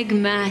most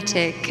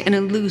enigmatic and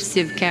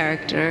elusive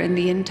character in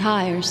the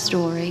entire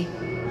story.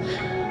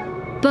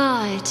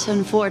 But,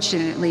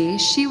 unfortunately,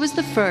 she was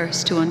the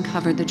first to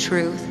uncover the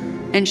truth,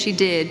 and she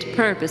did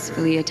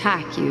purposefully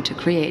attack you to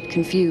create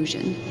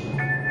confusion.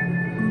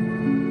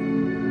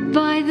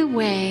 By the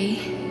way,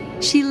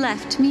 she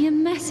left me a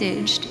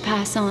message to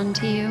pass on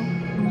to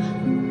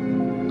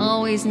you.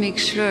 Always make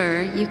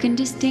sure you can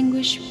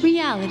distinguish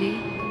reality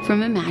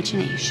from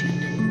imagination.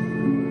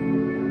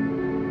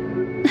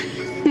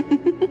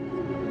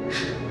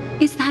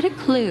 Is that a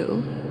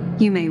clue,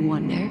 you may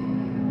wonder?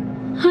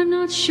 I'm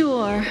not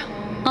sure,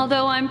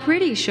 although I'm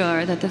pretty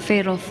sure that the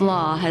fatal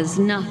flaw has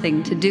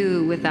nothing to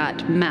do with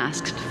that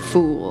masked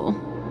fool.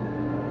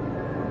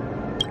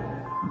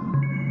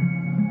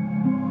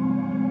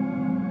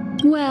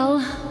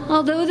 Well,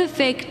 although the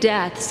fake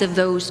deaths of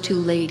those two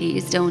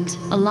ladies don't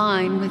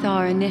align with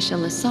our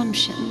initial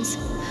assumptions,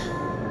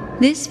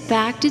 this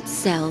fact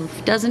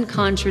itself doesn't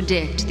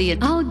contradict the...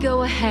 I'll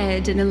go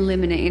ahead and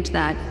eliminate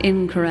that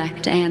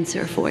incorrect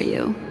answer for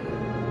you.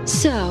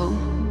 So,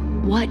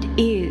 what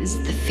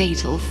is the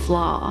fatal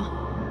flaw?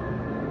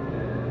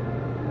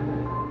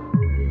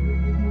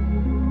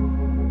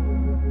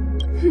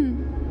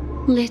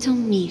 Little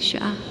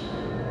Misha.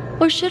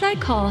 Or should I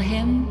call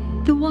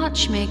him the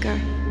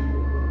Watchmaker?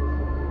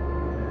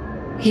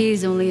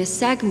 He's only a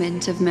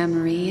segment of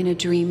memory in a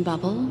dream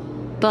bubble,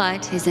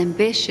 but his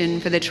ambition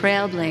for the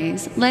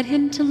Trailblaze led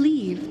him to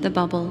leave the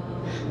bubble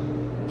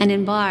and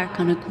embark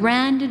on a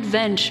grand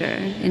adventure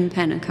in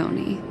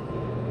Penacony.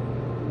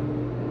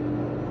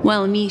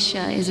 While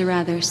Misha is a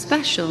rather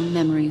special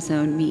memory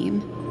zone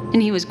meme,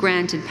 and he was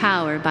granted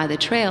power by the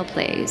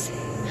Trailblaze,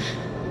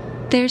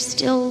 there's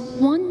still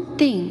one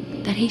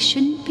thing that he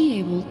shouldn't be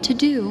able to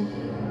do.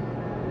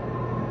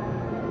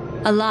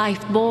 A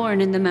life born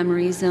in the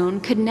memory zone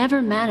could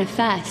never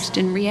manifest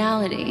in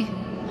reality.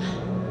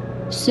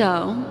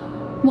 So,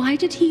 why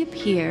did he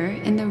appear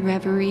in the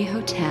Reverie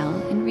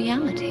Hotel in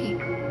reality?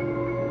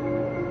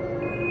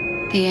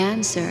 The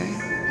answer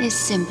is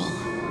simple.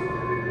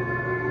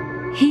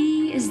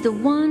 He is the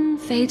one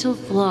fatal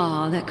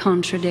flaw that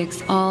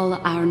contradicts all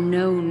our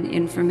known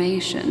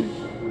information.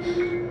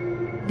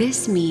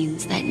 This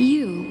means that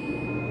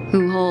you,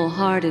 who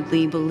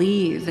wholeheartedly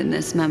believe in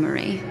this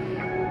memory,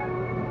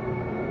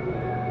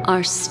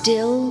 are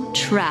still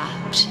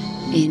trapped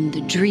in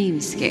the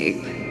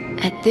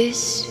dreamscape at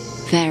this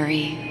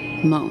very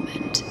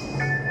moment.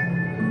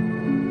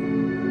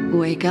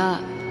 Wake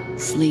up,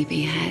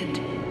 sleepyhead.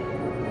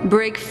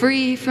 Break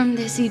free from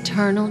this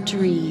eternal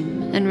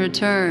dream and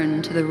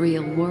return to the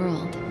real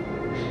world.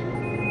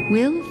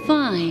 We'll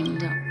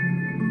find...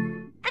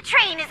 The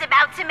train is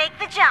about to make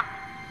the jump.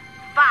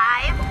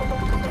 5,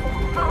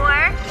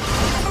 4,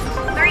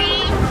 3,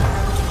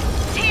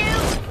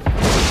 2...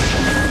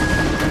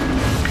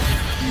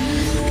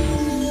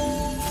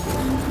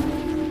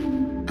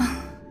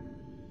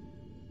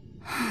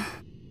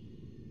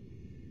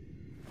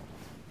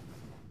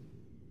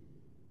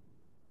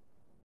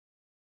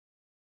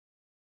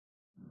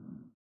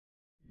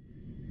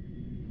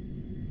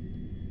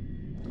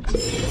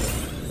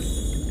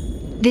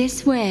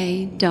 This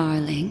way,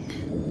 darling.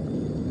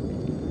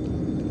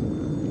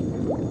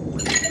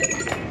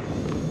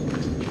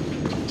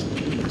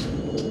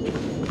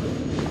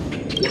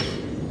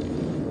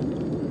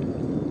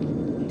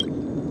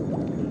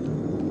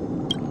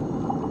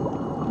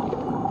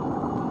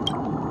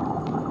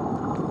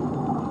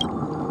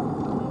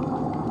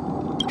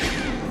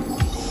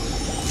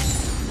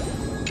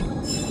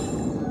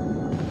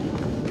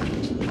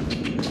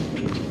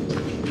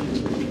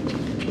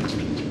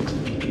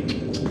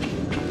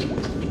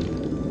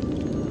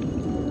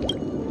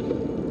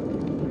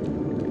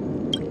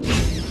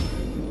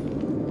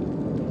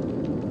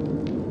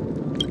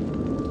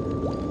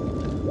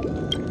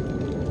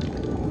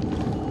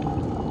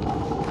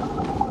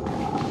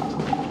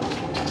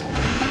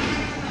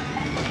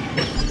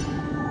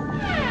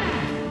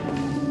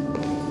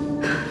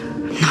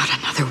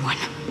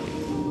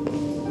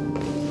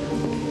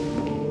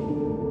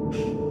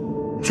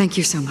 Thank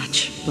you so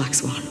much, Black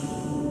Swan.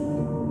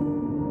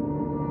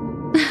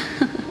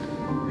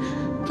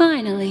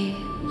 Finally,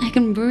 I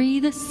can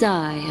breathe a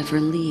sigh of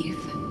relief.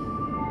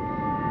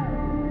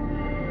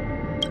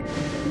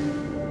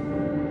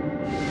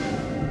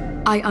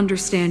 I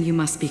understand you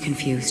must be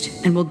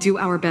confused, and will do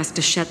our best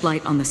to shed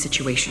light on the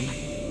situation.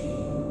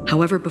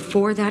 However,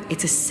 before that,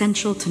 it's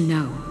essential to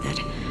know that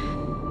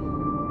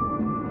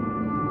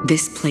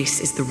this place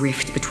is the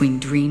rift between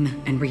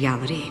dream and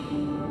reality.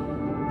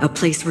 A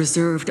place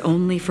reserved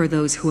only for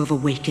those who have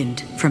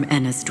awakened from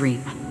Enna's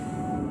dream.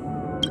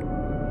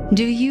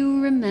 Do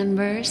you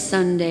remember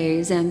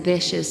Sunday's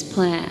ambitious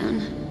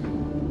plan?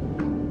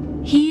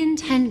 He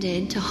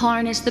intended to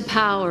harness the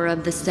power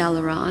of the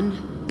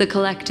Stellaron, the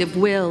collective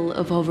will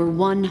of over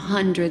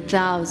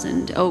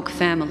 100,000 Oak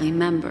family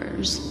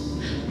members,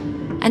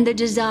 and the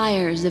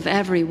desires of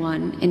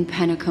everyone in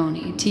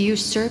Penacony to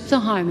usurp the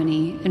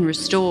harmony and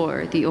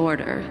restore the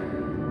order.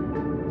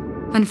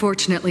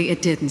 Unfortunately,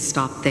 it didn't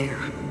stop there.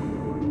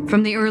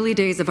 From the early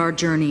days of our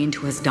journey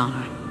into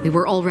Asdana, we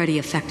were already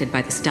affected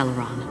by the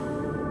Stellaron.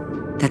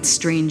 That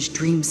strange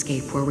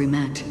dreamscape where we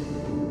met.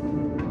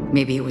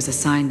 Maybe it was a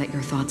sign that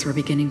your thoughts were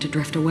beginning to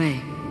drift away.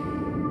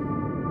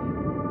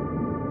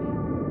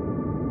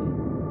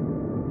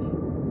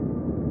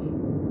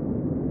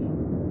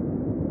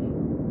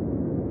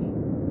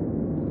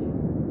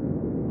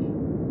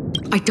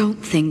 I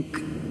don't think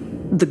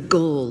the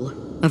goal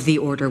of the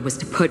Order was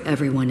to put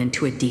everyone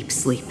into a deep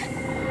sleep.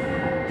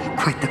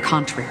 Quite the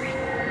contrary.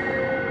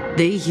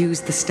 They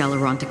used the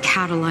Stellaron to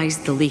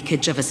catalyze the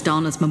leakage of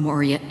Asdana's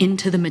memoria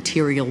into the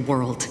material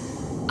world,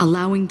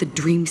 allowing the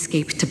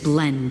dreamscape to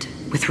blend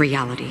with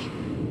reality.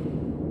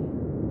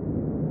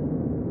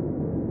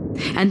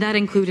 And that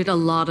included a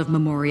lot of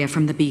memoria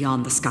from the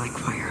Beyond the Sky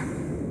Choir.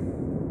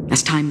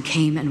 As time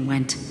came and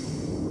went,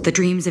 the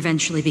dreams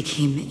eventually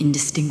became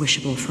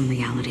indistinguishable from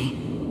reality,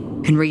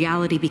 and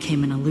reality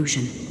became an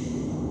illusion.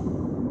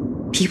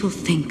 People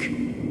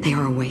think they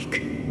are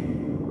awake,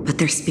 but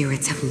their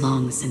spirits have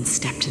long since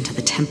stepped into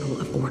the Temple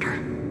of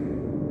Order.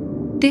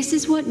 This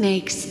is what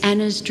makes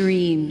Enna's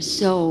dream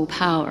so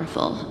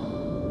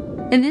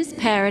powerful. In this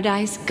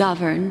paradise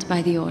governed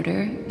by the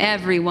Order,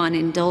 everyone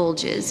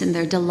indulges in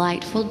their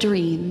delightful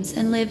dreams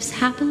and lives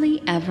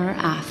happily ever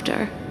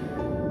after.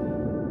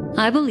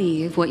 I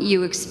believe what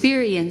you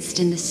experienced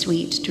in the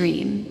sweet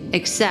dream,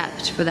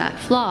 except for that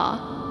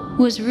flaw,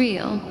 was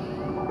real.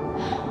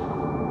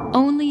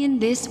 Only in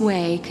this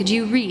way could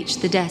you reach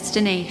the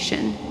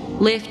destination,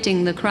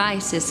 lifting the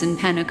crisis in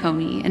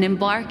Penacony and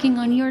embarking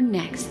on your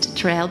next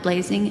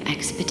trailblazing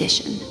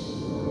expedition.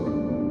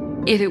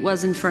 If it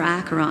wasn't for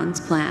Acheron's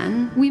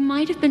plan, we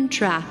might have been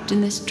trapped in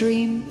this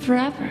dream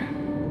forever.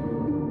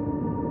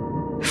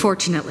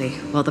 Fortunately,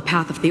 while the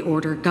path of the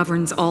Order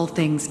governs all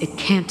things, it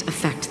can't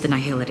affect the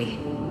Nihility.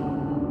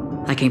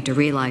 I came to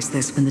realize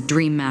this when the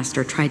Dream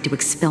Master tried to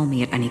expel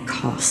me at any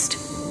cost.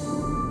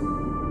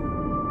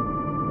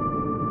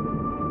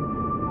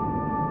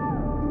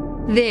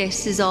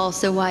 This is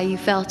also why you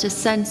felt a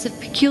sense of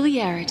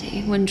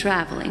peculiarity when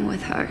traveling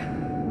with her.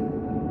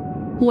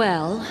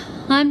 Well,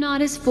 I'm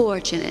not as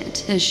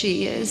fortunate as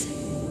she is.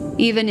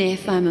 Even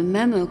if I'm a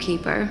memo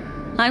keeper,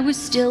 I was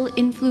still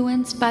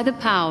influenced by the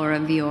power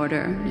of the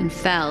Order and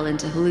fell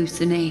into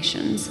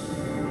hallucinations.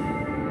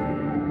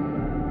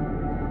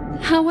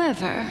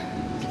 However,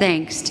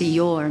 thanks to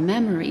your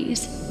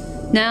memories,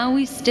 now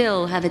we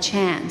still have a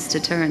chance to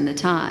turn the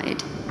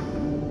tide.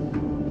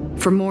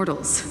 For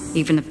mortals,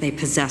 even if they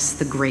possess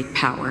the great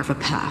power of a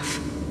path,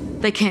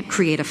 they can't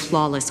create a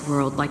flawless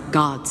world like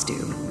gods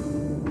do.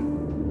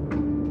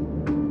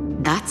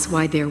 That's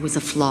why there was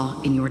a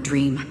flaw in your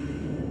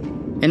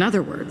dream. In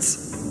other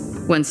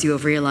words, once you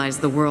have realized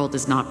the world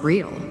is not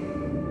real,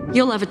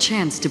 you'll have a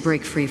chance to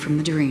break free from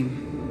the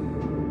dream.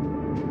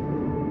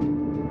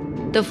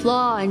 The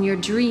flaw in your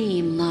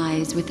dream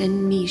lies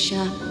within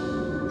Misha,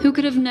 who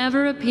could have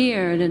never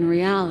appeared in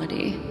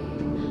reality.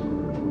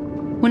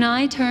 When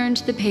I turned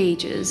the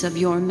pages of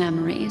your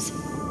memories,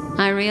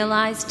 I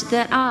realized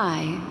that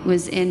I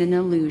was in an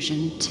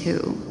illusion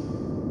too.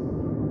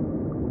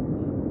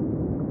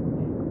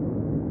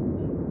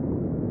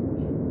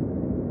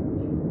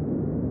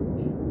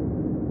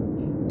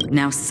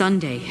 Now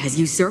Sunday has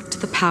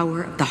usurped the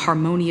power of the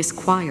Harmonious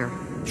Choir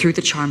through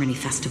the Charmony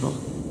Festival.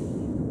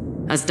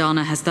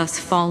 Asdana has thus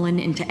fallen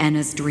into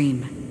Enna's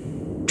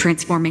dream,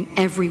 transforming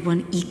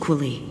everyone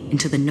equally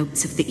into the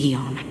notes of the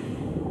Aeon.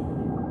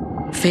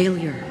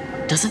 Failure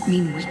doesn't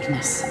mean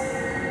weakness.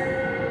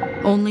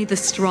 Only the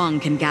strong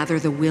can gather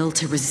the will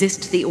to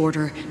resist the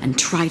Order and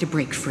try to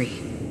break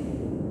free.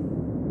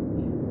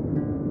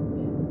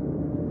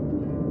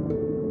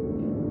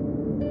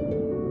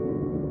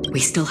 We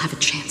still have a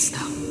chance,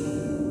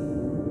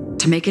 though.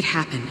 To make it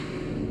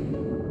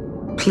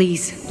happen,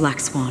 please, Black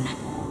Swan,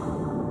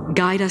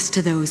 guide us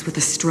to those with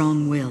a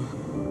strong will.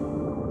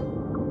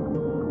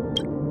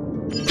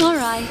 All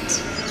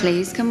right,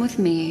 please come with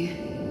me.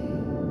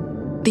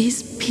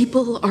 These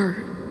people are...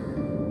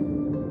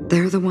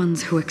 They're the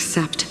ones who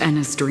accept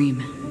Enna's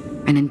dream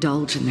and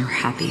indulge in their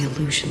happy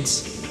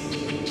illusions.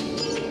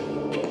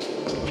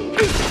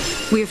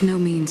 We have no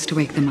means to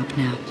wake them up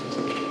now.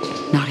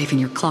 Not even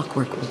your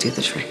clockwork will do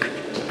the trick.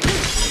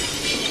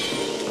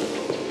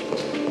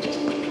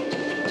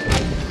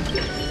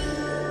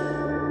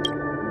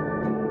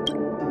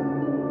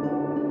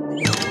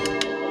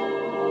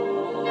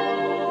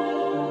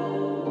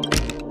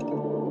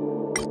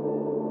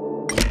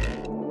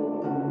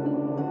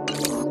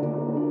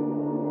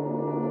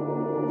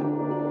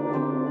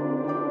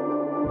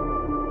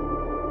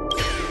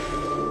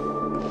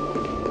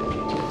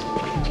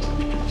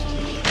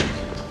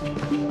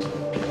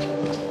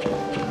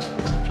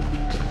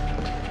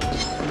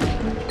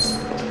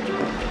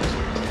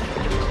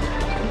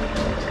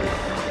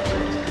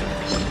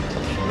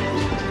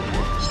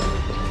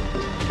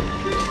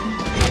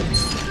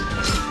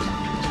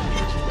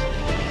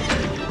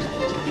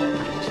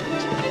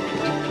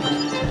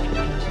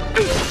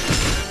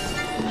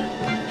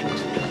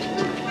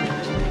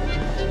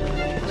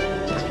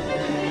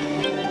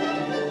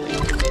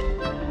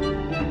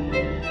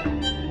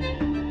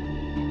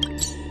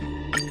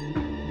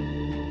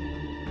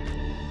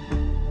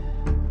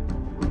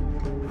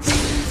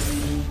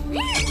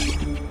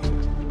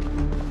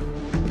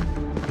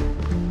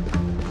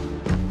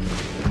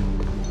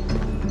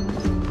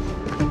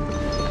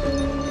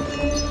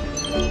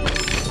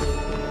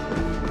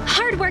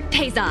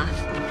 pays off.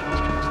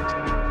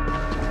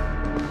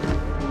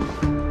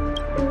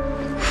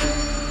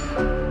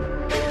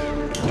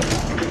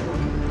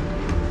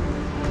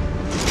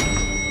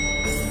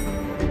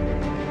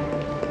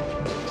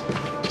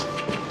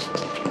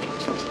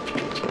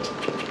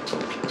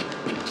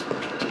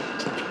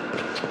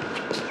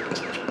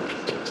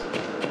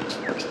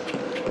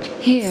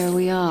 Here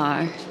we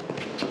are.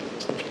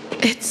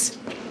 It's...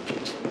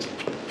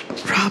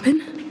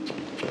 Robin?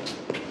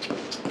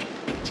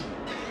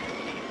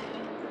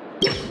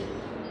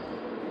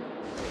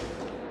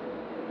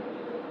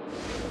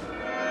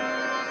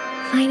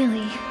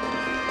 Finally,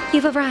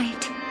 you've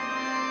arrived.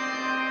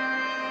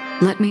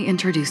 Let me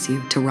introduce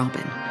you to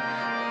Robin.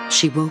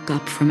 She woke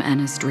up from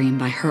Anna's dream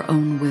by her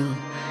own will,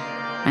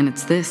 and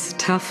it's this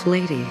tough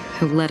lady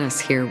who led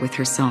us here with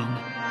her song.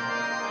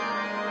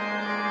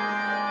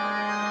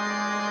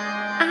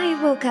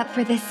 I woke up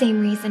for the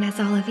same reason as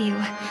all of you.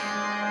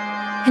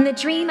 In the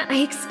dream, I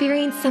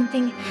experienced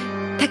something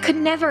that could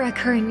never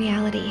occur in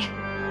reality.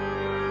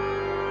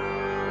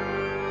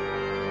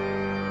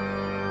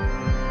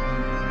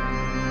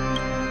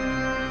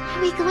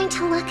 Are we going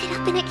to lock it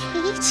up in a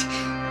cage?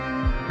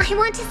 I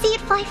want to see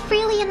it fly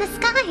freely in the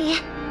sky.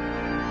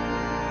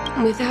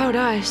 Without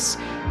us,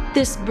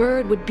 this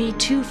bird would be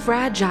too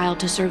fragile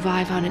to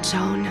survive on its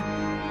own.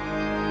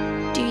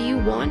 Do you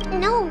want...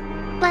 No,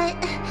 but...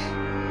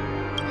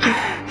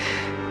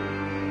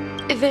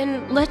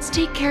 Then let's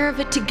take care of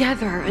it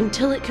together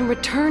until it can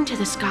return to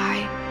the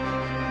sky.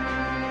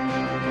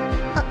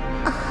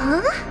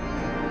 Huh?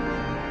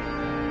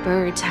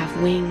 Birds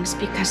have wings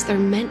because they're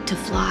meant to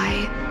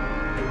fly.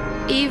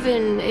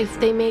 Even if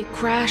they may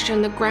crash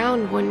on the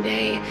ground one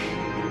day,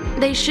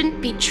 they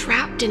shouldn't be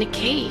trapped in a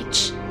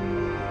cage.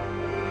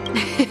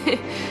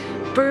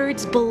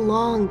 Birds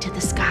belong to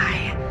the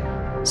sky,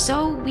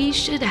 so we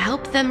should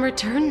help them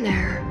return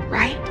there,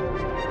 right?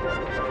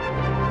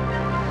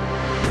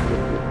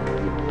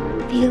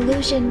 The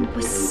illusion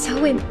was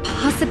so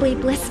impossibly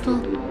blissful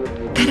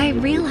that I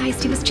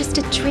realized it was just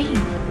a dream.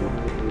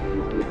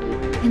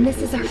 And this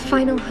is our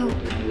final hope.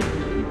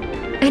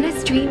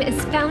 Anna's dream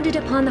is founded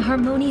upon the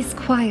harmonious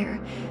choir,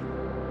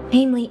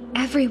 namely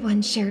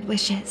everyone's shared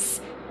wishes.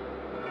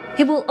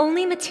 It will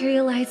only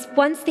materialize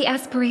once the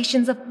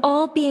aspirations of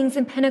all beings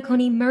in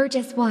Penacony merge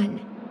as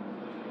one.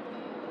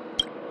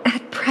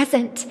 At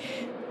present,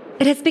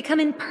 it has become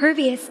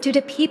impervious due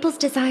to people's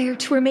desire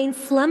to remain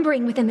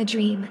slumbering within the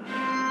dream.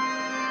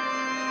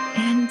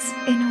 And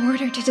in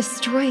order to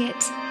destroy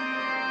it,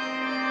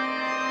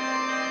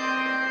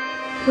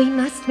 we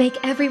must make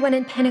everyone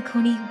in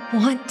Penacony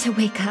want to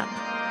wake up.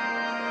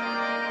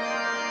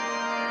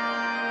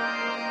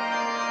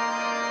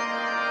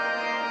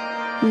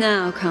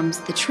 Now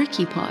comes the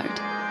tricky part.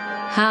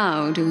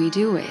 How do we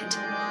do it?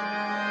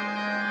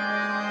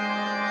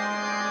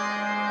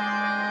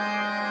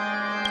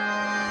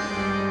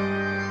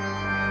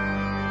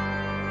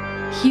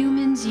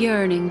 Humans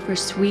yearning for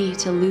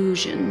sweet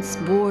illusions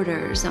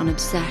borders on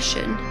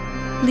obsession,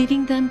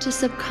 leading them to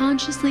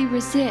subconsciously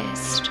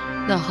resist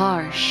the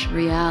harsh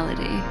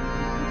reality.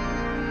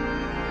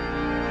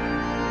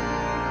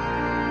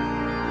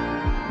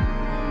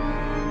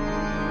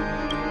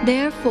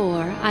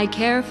 Therefore, I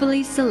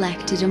carefully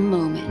selected a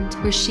moment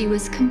where she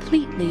was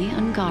completely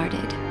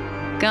unguarded,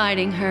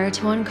 guiding her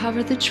to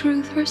uncover the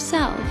truth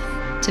herself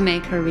to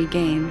make her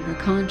regain her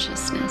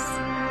consciousness.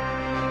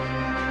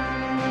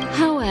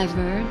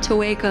 However, to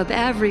wake up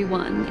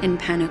everyone in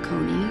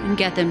Penacony and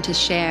get them to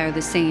share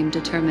the same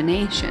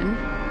determination,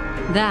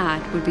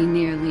 that would be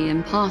nearly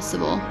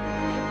impossible.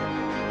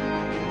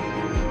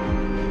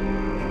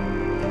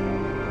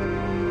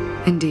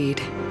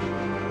 Indeed.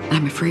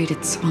 I'm afraid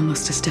it's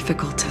almost as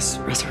difficult as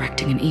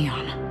resurrecting an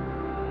Eon.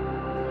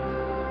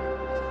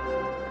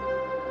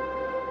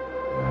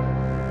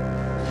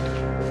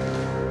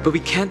 But we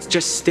can't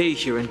just stay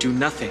here and do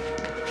nothing.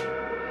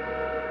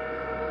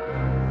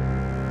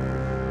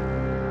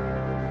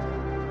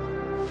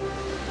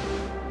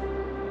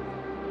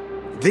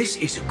 This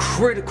is a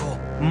critical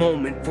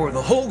moment for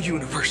the whole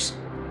universe.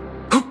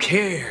 Who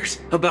cares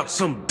about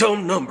some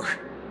dumb number?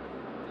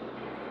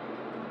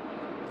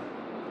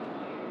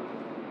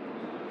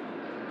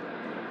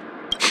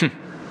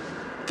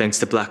 Thanks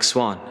to Black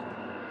Swan.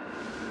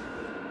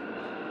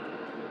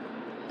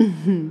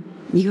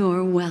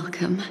 You're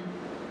welcome.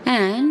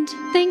 And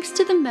thanks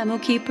to the memo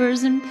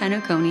keepers in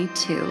Penacony,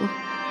 too.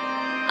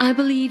 I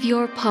believe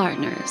your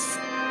partners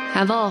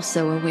have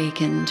also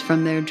awakened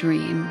from their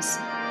dreams.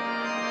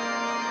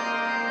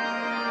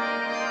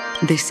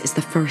 This is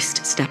the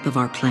first step of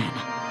our plan.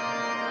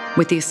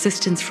 With the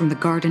assistance from the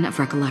Garden of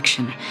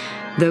Recollection,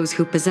 those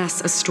who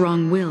possess a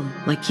strong will,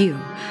 like you,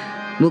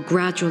 will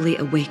gradually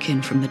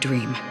awaken from the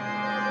dream.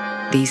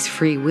 These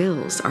free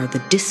wills are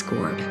the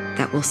discord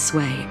that will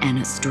sway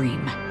Anna's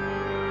dream.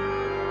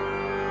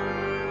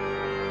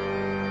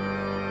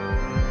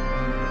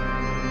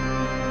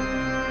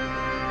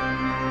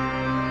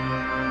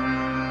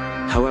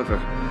 However,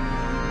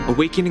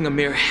 awakening a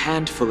mere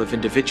handful of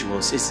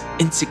individuals is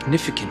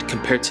insignificant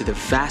compared to the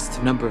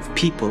vast number of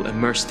people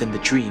immersed in the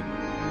dream.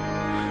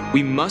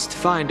 We must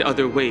find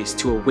other ways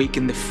to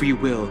awaken the free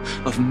will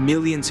of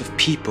millions of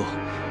people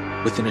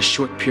within a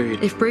short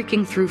period. If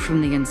breaking through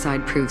from the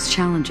inside proves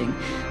challenging,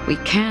 we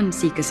can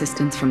seek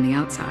assistance from the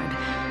outside.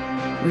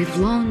 We've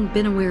long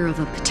been aware of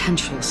a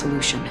potential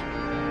solution.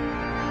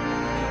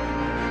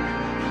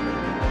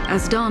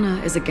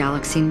 Asdana is a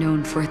galaxy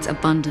known for its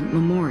abundant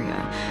memoria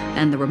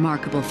and the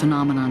remarkable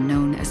phenomenon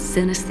known as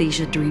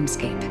synesthesia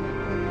dreamscape.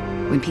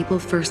 When people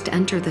first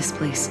enter this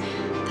place,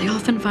 they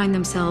often find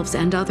themselves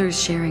and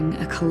others sharing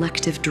a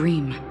collective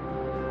dream.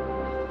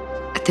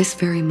 At this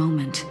very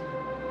moment,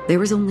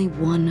 there is only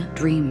one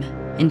dream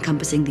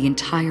encompassing the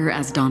entire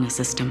Asdana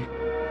system.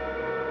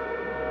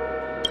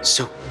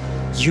 So,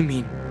 you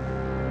mean,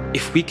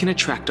 if we can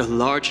attract a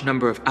large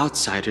number of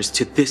outsiders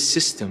to this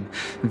system,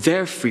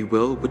 their free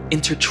will would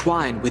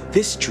intertwine with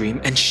this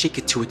dream and shake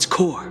it to its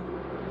core?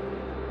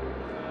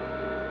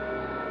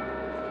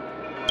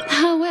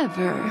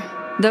 However,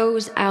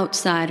 those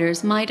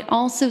outsiders might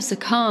also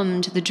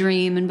succumb to the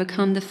dream and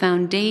become the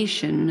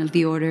foundation of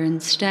the Order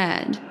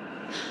instead.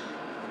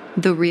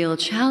 The real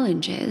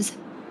challenge is,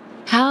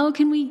 how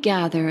can we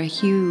gather a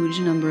huge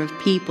number of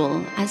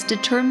people as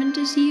determined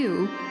as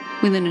you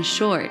within a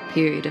short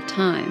period of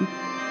time?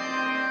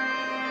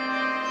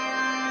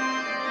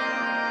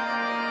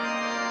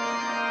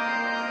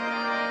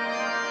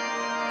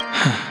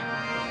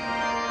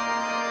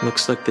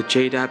 Looks like the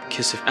Jadab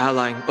Kiss of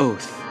Allying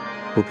Oath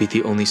will be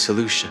the only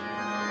solution.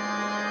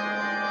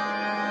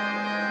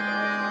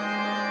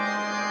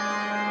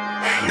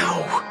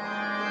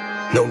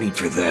 No need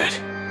for that.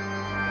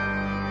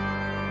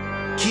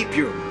 Keep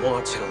your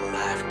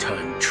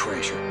once-in-a-lifetime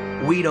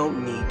treasure. We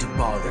don't need to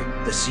bother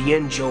the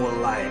Cienjo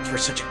Alliance for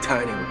such a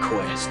tiny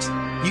request.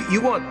 You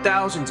want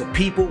thousands of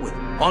people with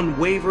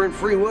unwavering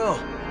free will?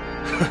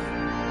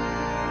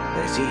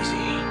 That's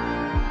easy.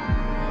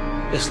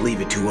 Just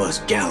leave it to us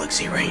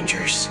Galaxy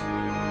Rangers.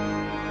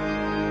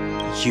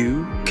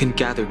 You can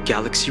gather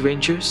Galaxy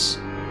Rangers?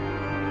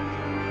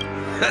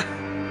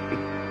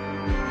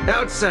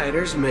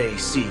 Outsiders may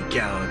see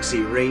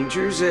Galaxy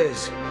Rangers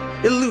as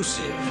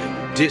elusive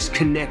and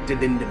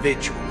disconnected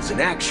individuals,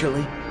 and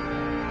actually,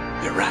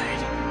 they're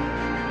right.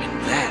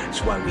 And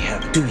that's why we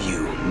have... Do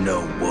you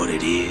know what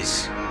it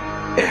is,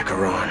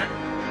 Acheron?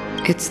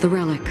 It's the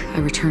relic I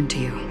returned to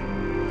you.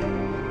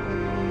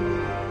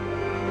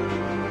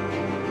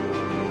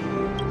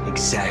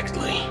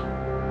 Exactly.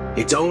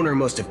 Its owner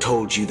must have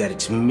told you that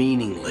it's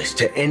meaningless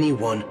to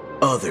anyone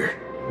other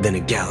than a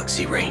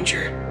Galaxy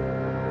Ranger,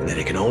 and that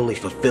it can only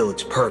fulfill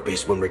its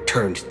purpose when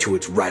returned to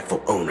its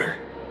rightful owner.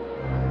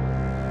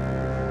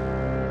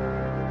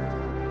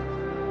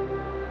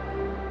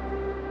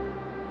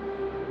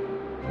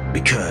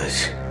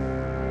 Because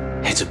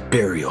it's a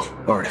burial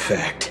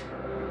artifact,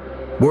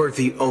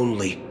 worthy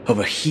only of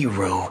a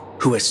hero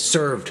who has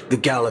served the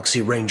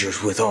Galaxy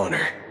Rangers with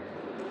honor.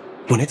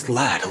 When its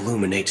light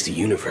illuminates the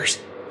universe,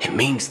 it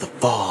means the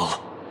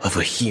fall of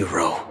a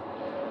hero,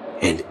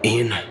 and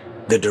in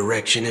the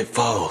direction it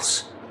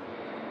falls,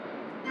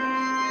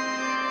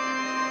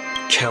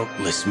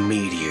 countless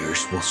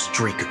meteors will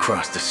streak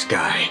across the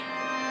sky.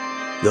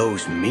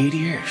 Those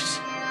meteors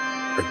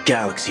are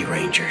Galaxy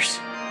Rangers,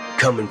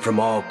 coming from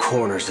all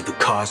corners of the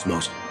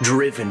cosmos,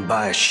 driven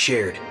by a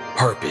shared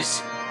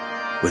purpose,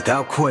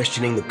 without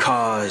questioning the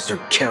cause or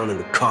counting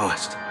the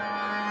cost,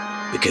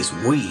 because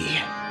we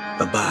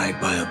abide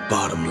by a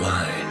bottom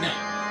line.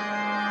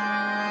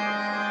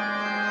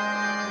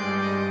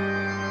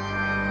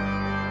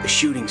 The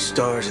shooting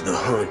stars of the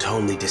hunt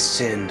only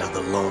descend on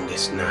the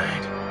longest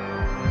night,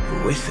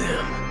 and with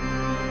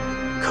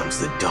them comes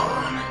the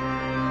dawn.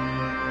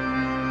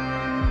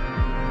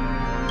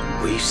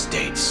 We've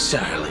stayed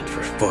silent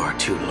for far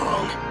too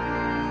long.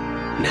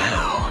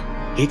 Now,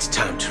 it's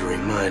time to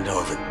remind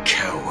all the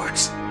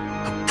cowards,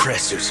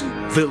 oppressors,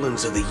 and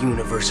villains of the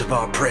universe of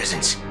our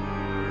presence.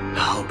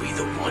 I'll be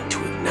the one to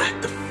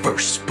ignite the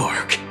first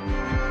spark.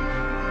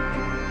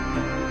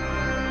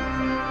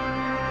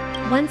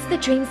 Once the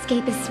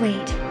dreamscape is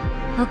swayed,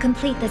 I'll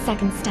complete the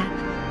second step.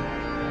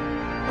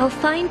 I'll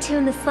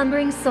fine-tune the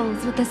slumbering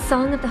souls with the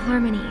Song of the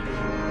Harmony,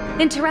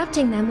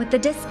 interrupting them with the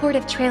discord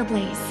of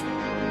Trailblaze,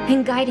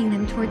 and guiding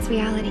them towards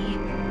reality.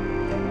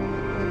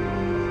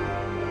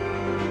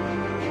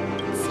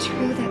 It's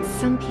true that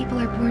some people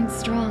are born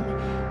strong,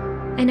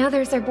 and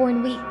others are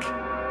born weak.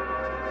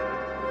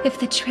 If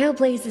the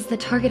Trailblaze is the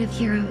target of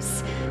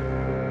heroes,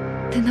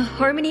 then the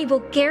Harmony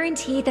will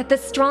guarantee that the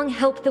strong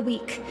help the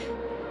weak.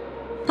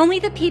 Only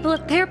the people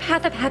of their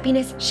path of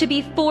happiness should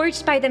be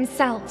forged by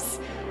themselves.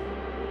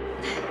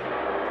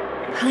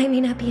 While I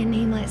may not be a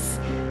nameless,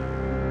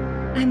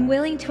 I'm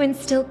willing to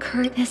instill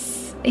courage.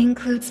 This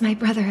includes my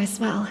brother as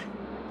well.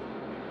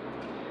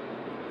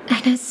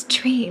 Anna's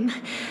dream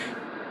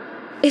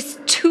is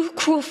too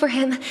cruel for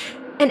him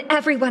and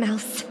everyone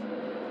else.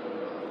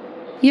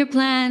 Your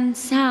plan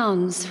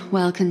sounds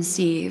well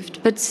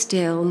conceived, but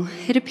still,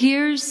 it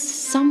appears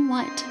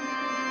somewhat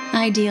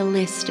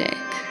idealistic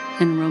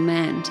and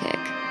romantic.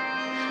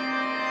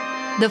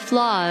 The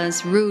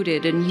flaws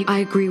rooted in you. I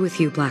agree with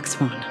you, Black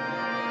Swan.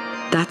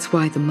 That's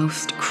why the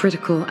most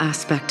critical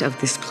aspect of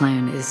this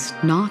plan is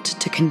not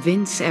to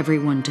convince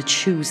everyone to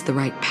choose the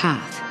right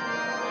path.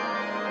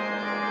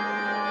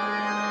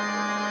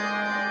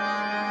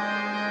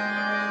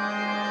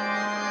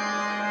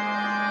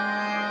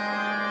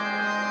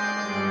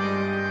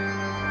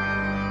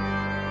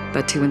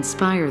 But to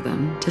inspire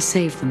them to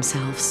save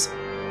themselves.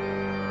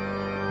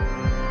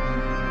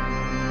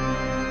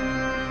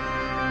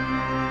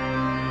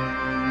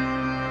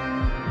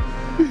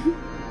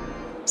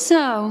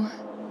 So,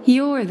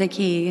 you're the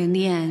key in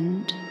the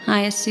end,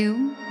 I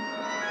assume?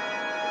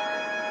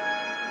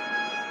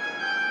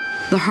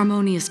 The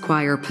Harmonious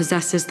Choir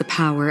possesses the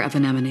power of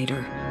an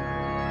emanator.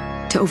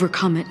 To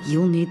overcome it,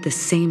 you'll need the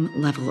same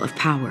level of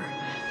power.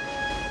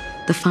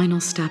 The final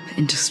step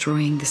in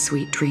destroying the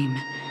sweet dream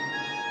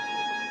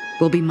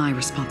will be my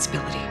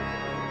responsibility.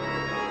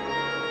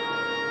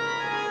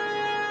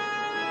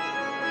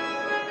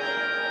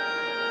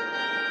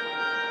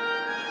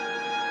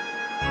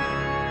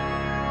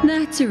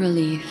 That's a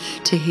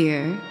relief to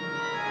hear.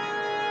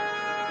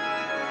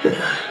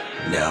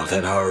 Now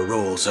that our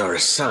roles are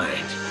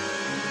assigned,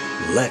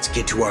 let's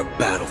get to our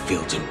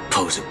battlefields and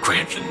pose a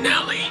grand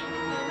finale.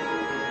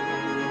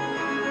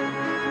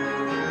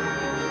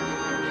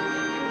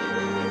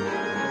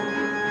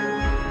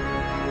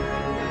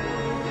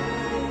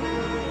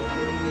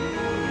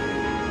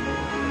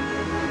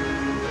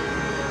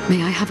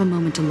 May I have a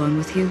moment alone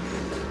with you?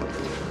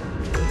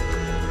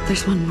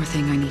 There's one more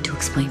thing I need to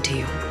explain to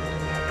you.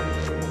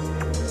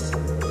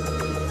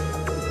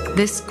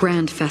 This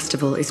grand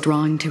festival is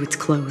drawing to its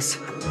close.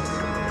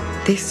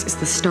 This is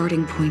the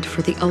starting point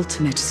for the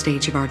ultimate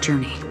stage of our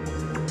journey,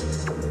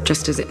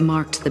 just as it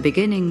marked the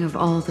beginning of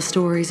all the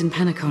stories in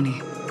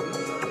Penacony.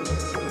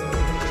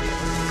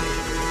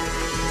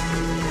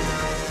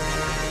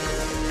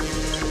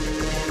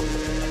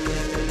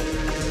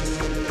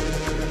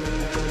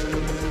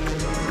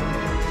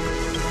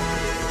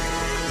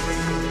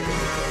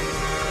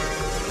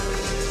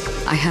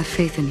 I have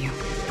faith in you.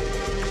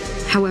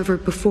 However,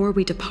 before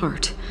we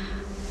depart,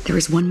 there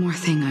is one more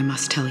thing I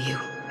must tell you.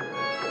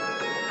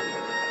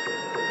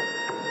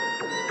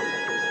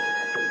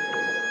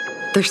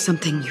 There's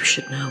something you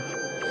should know.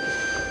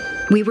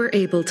 We were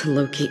able to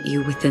locate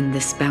you within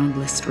this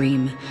boundless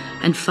dream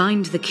and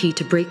find the key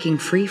to breaking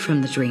free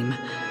from the dream.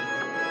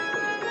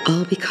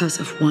 All because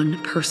of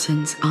one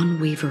person's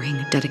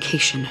unwavering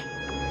dedication.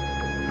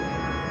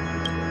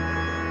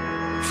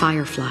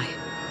 Firefly.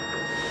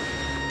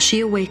 She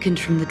awakened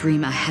from the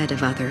dream ahead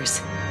of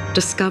others,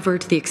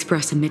 discovered the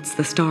Express amidst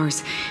the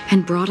stars,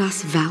 and brought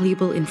us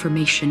valuable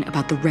information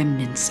about the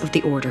remnants of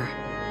the Order.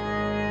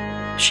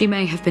 She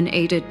may have been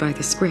aided by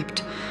the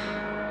script,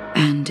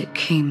 and it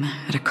came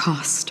at a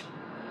cost.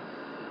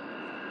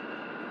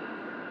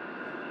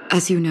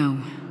 As you know,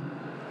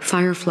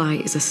 Firefly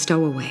is a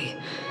stowaway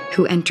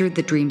who entered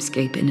the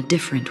dreamscape in a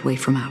different way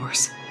from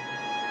ours.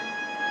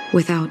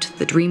 Without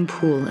the dream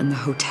pool in the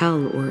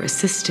hotel or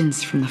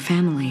assistance from the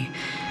family,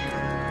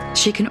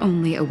 she can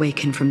only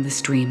awaken from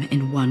this dream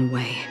in one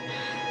way: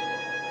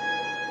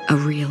 a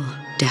real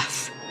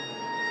death.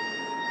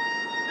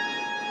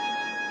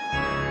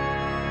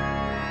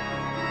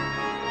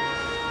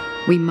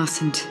 We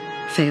mustn't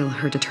fail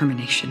her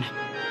determination.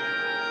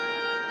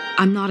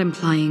 I'm not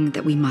implying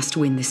that we must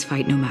win this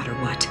fight no matter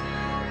what,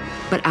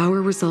 but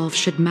our resolve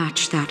should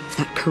match that of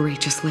that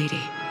courageous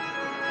lady.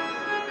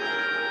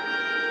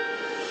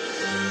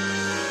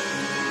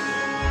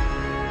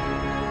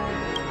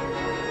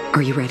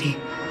 Are you ready?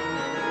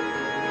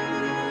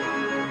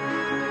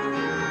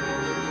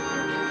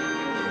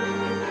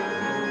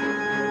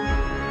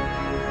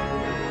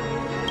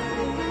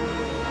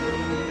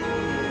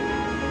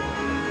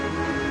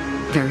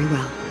 Very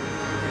well.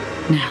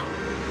 Now,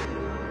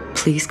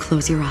 please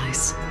close your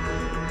eyes.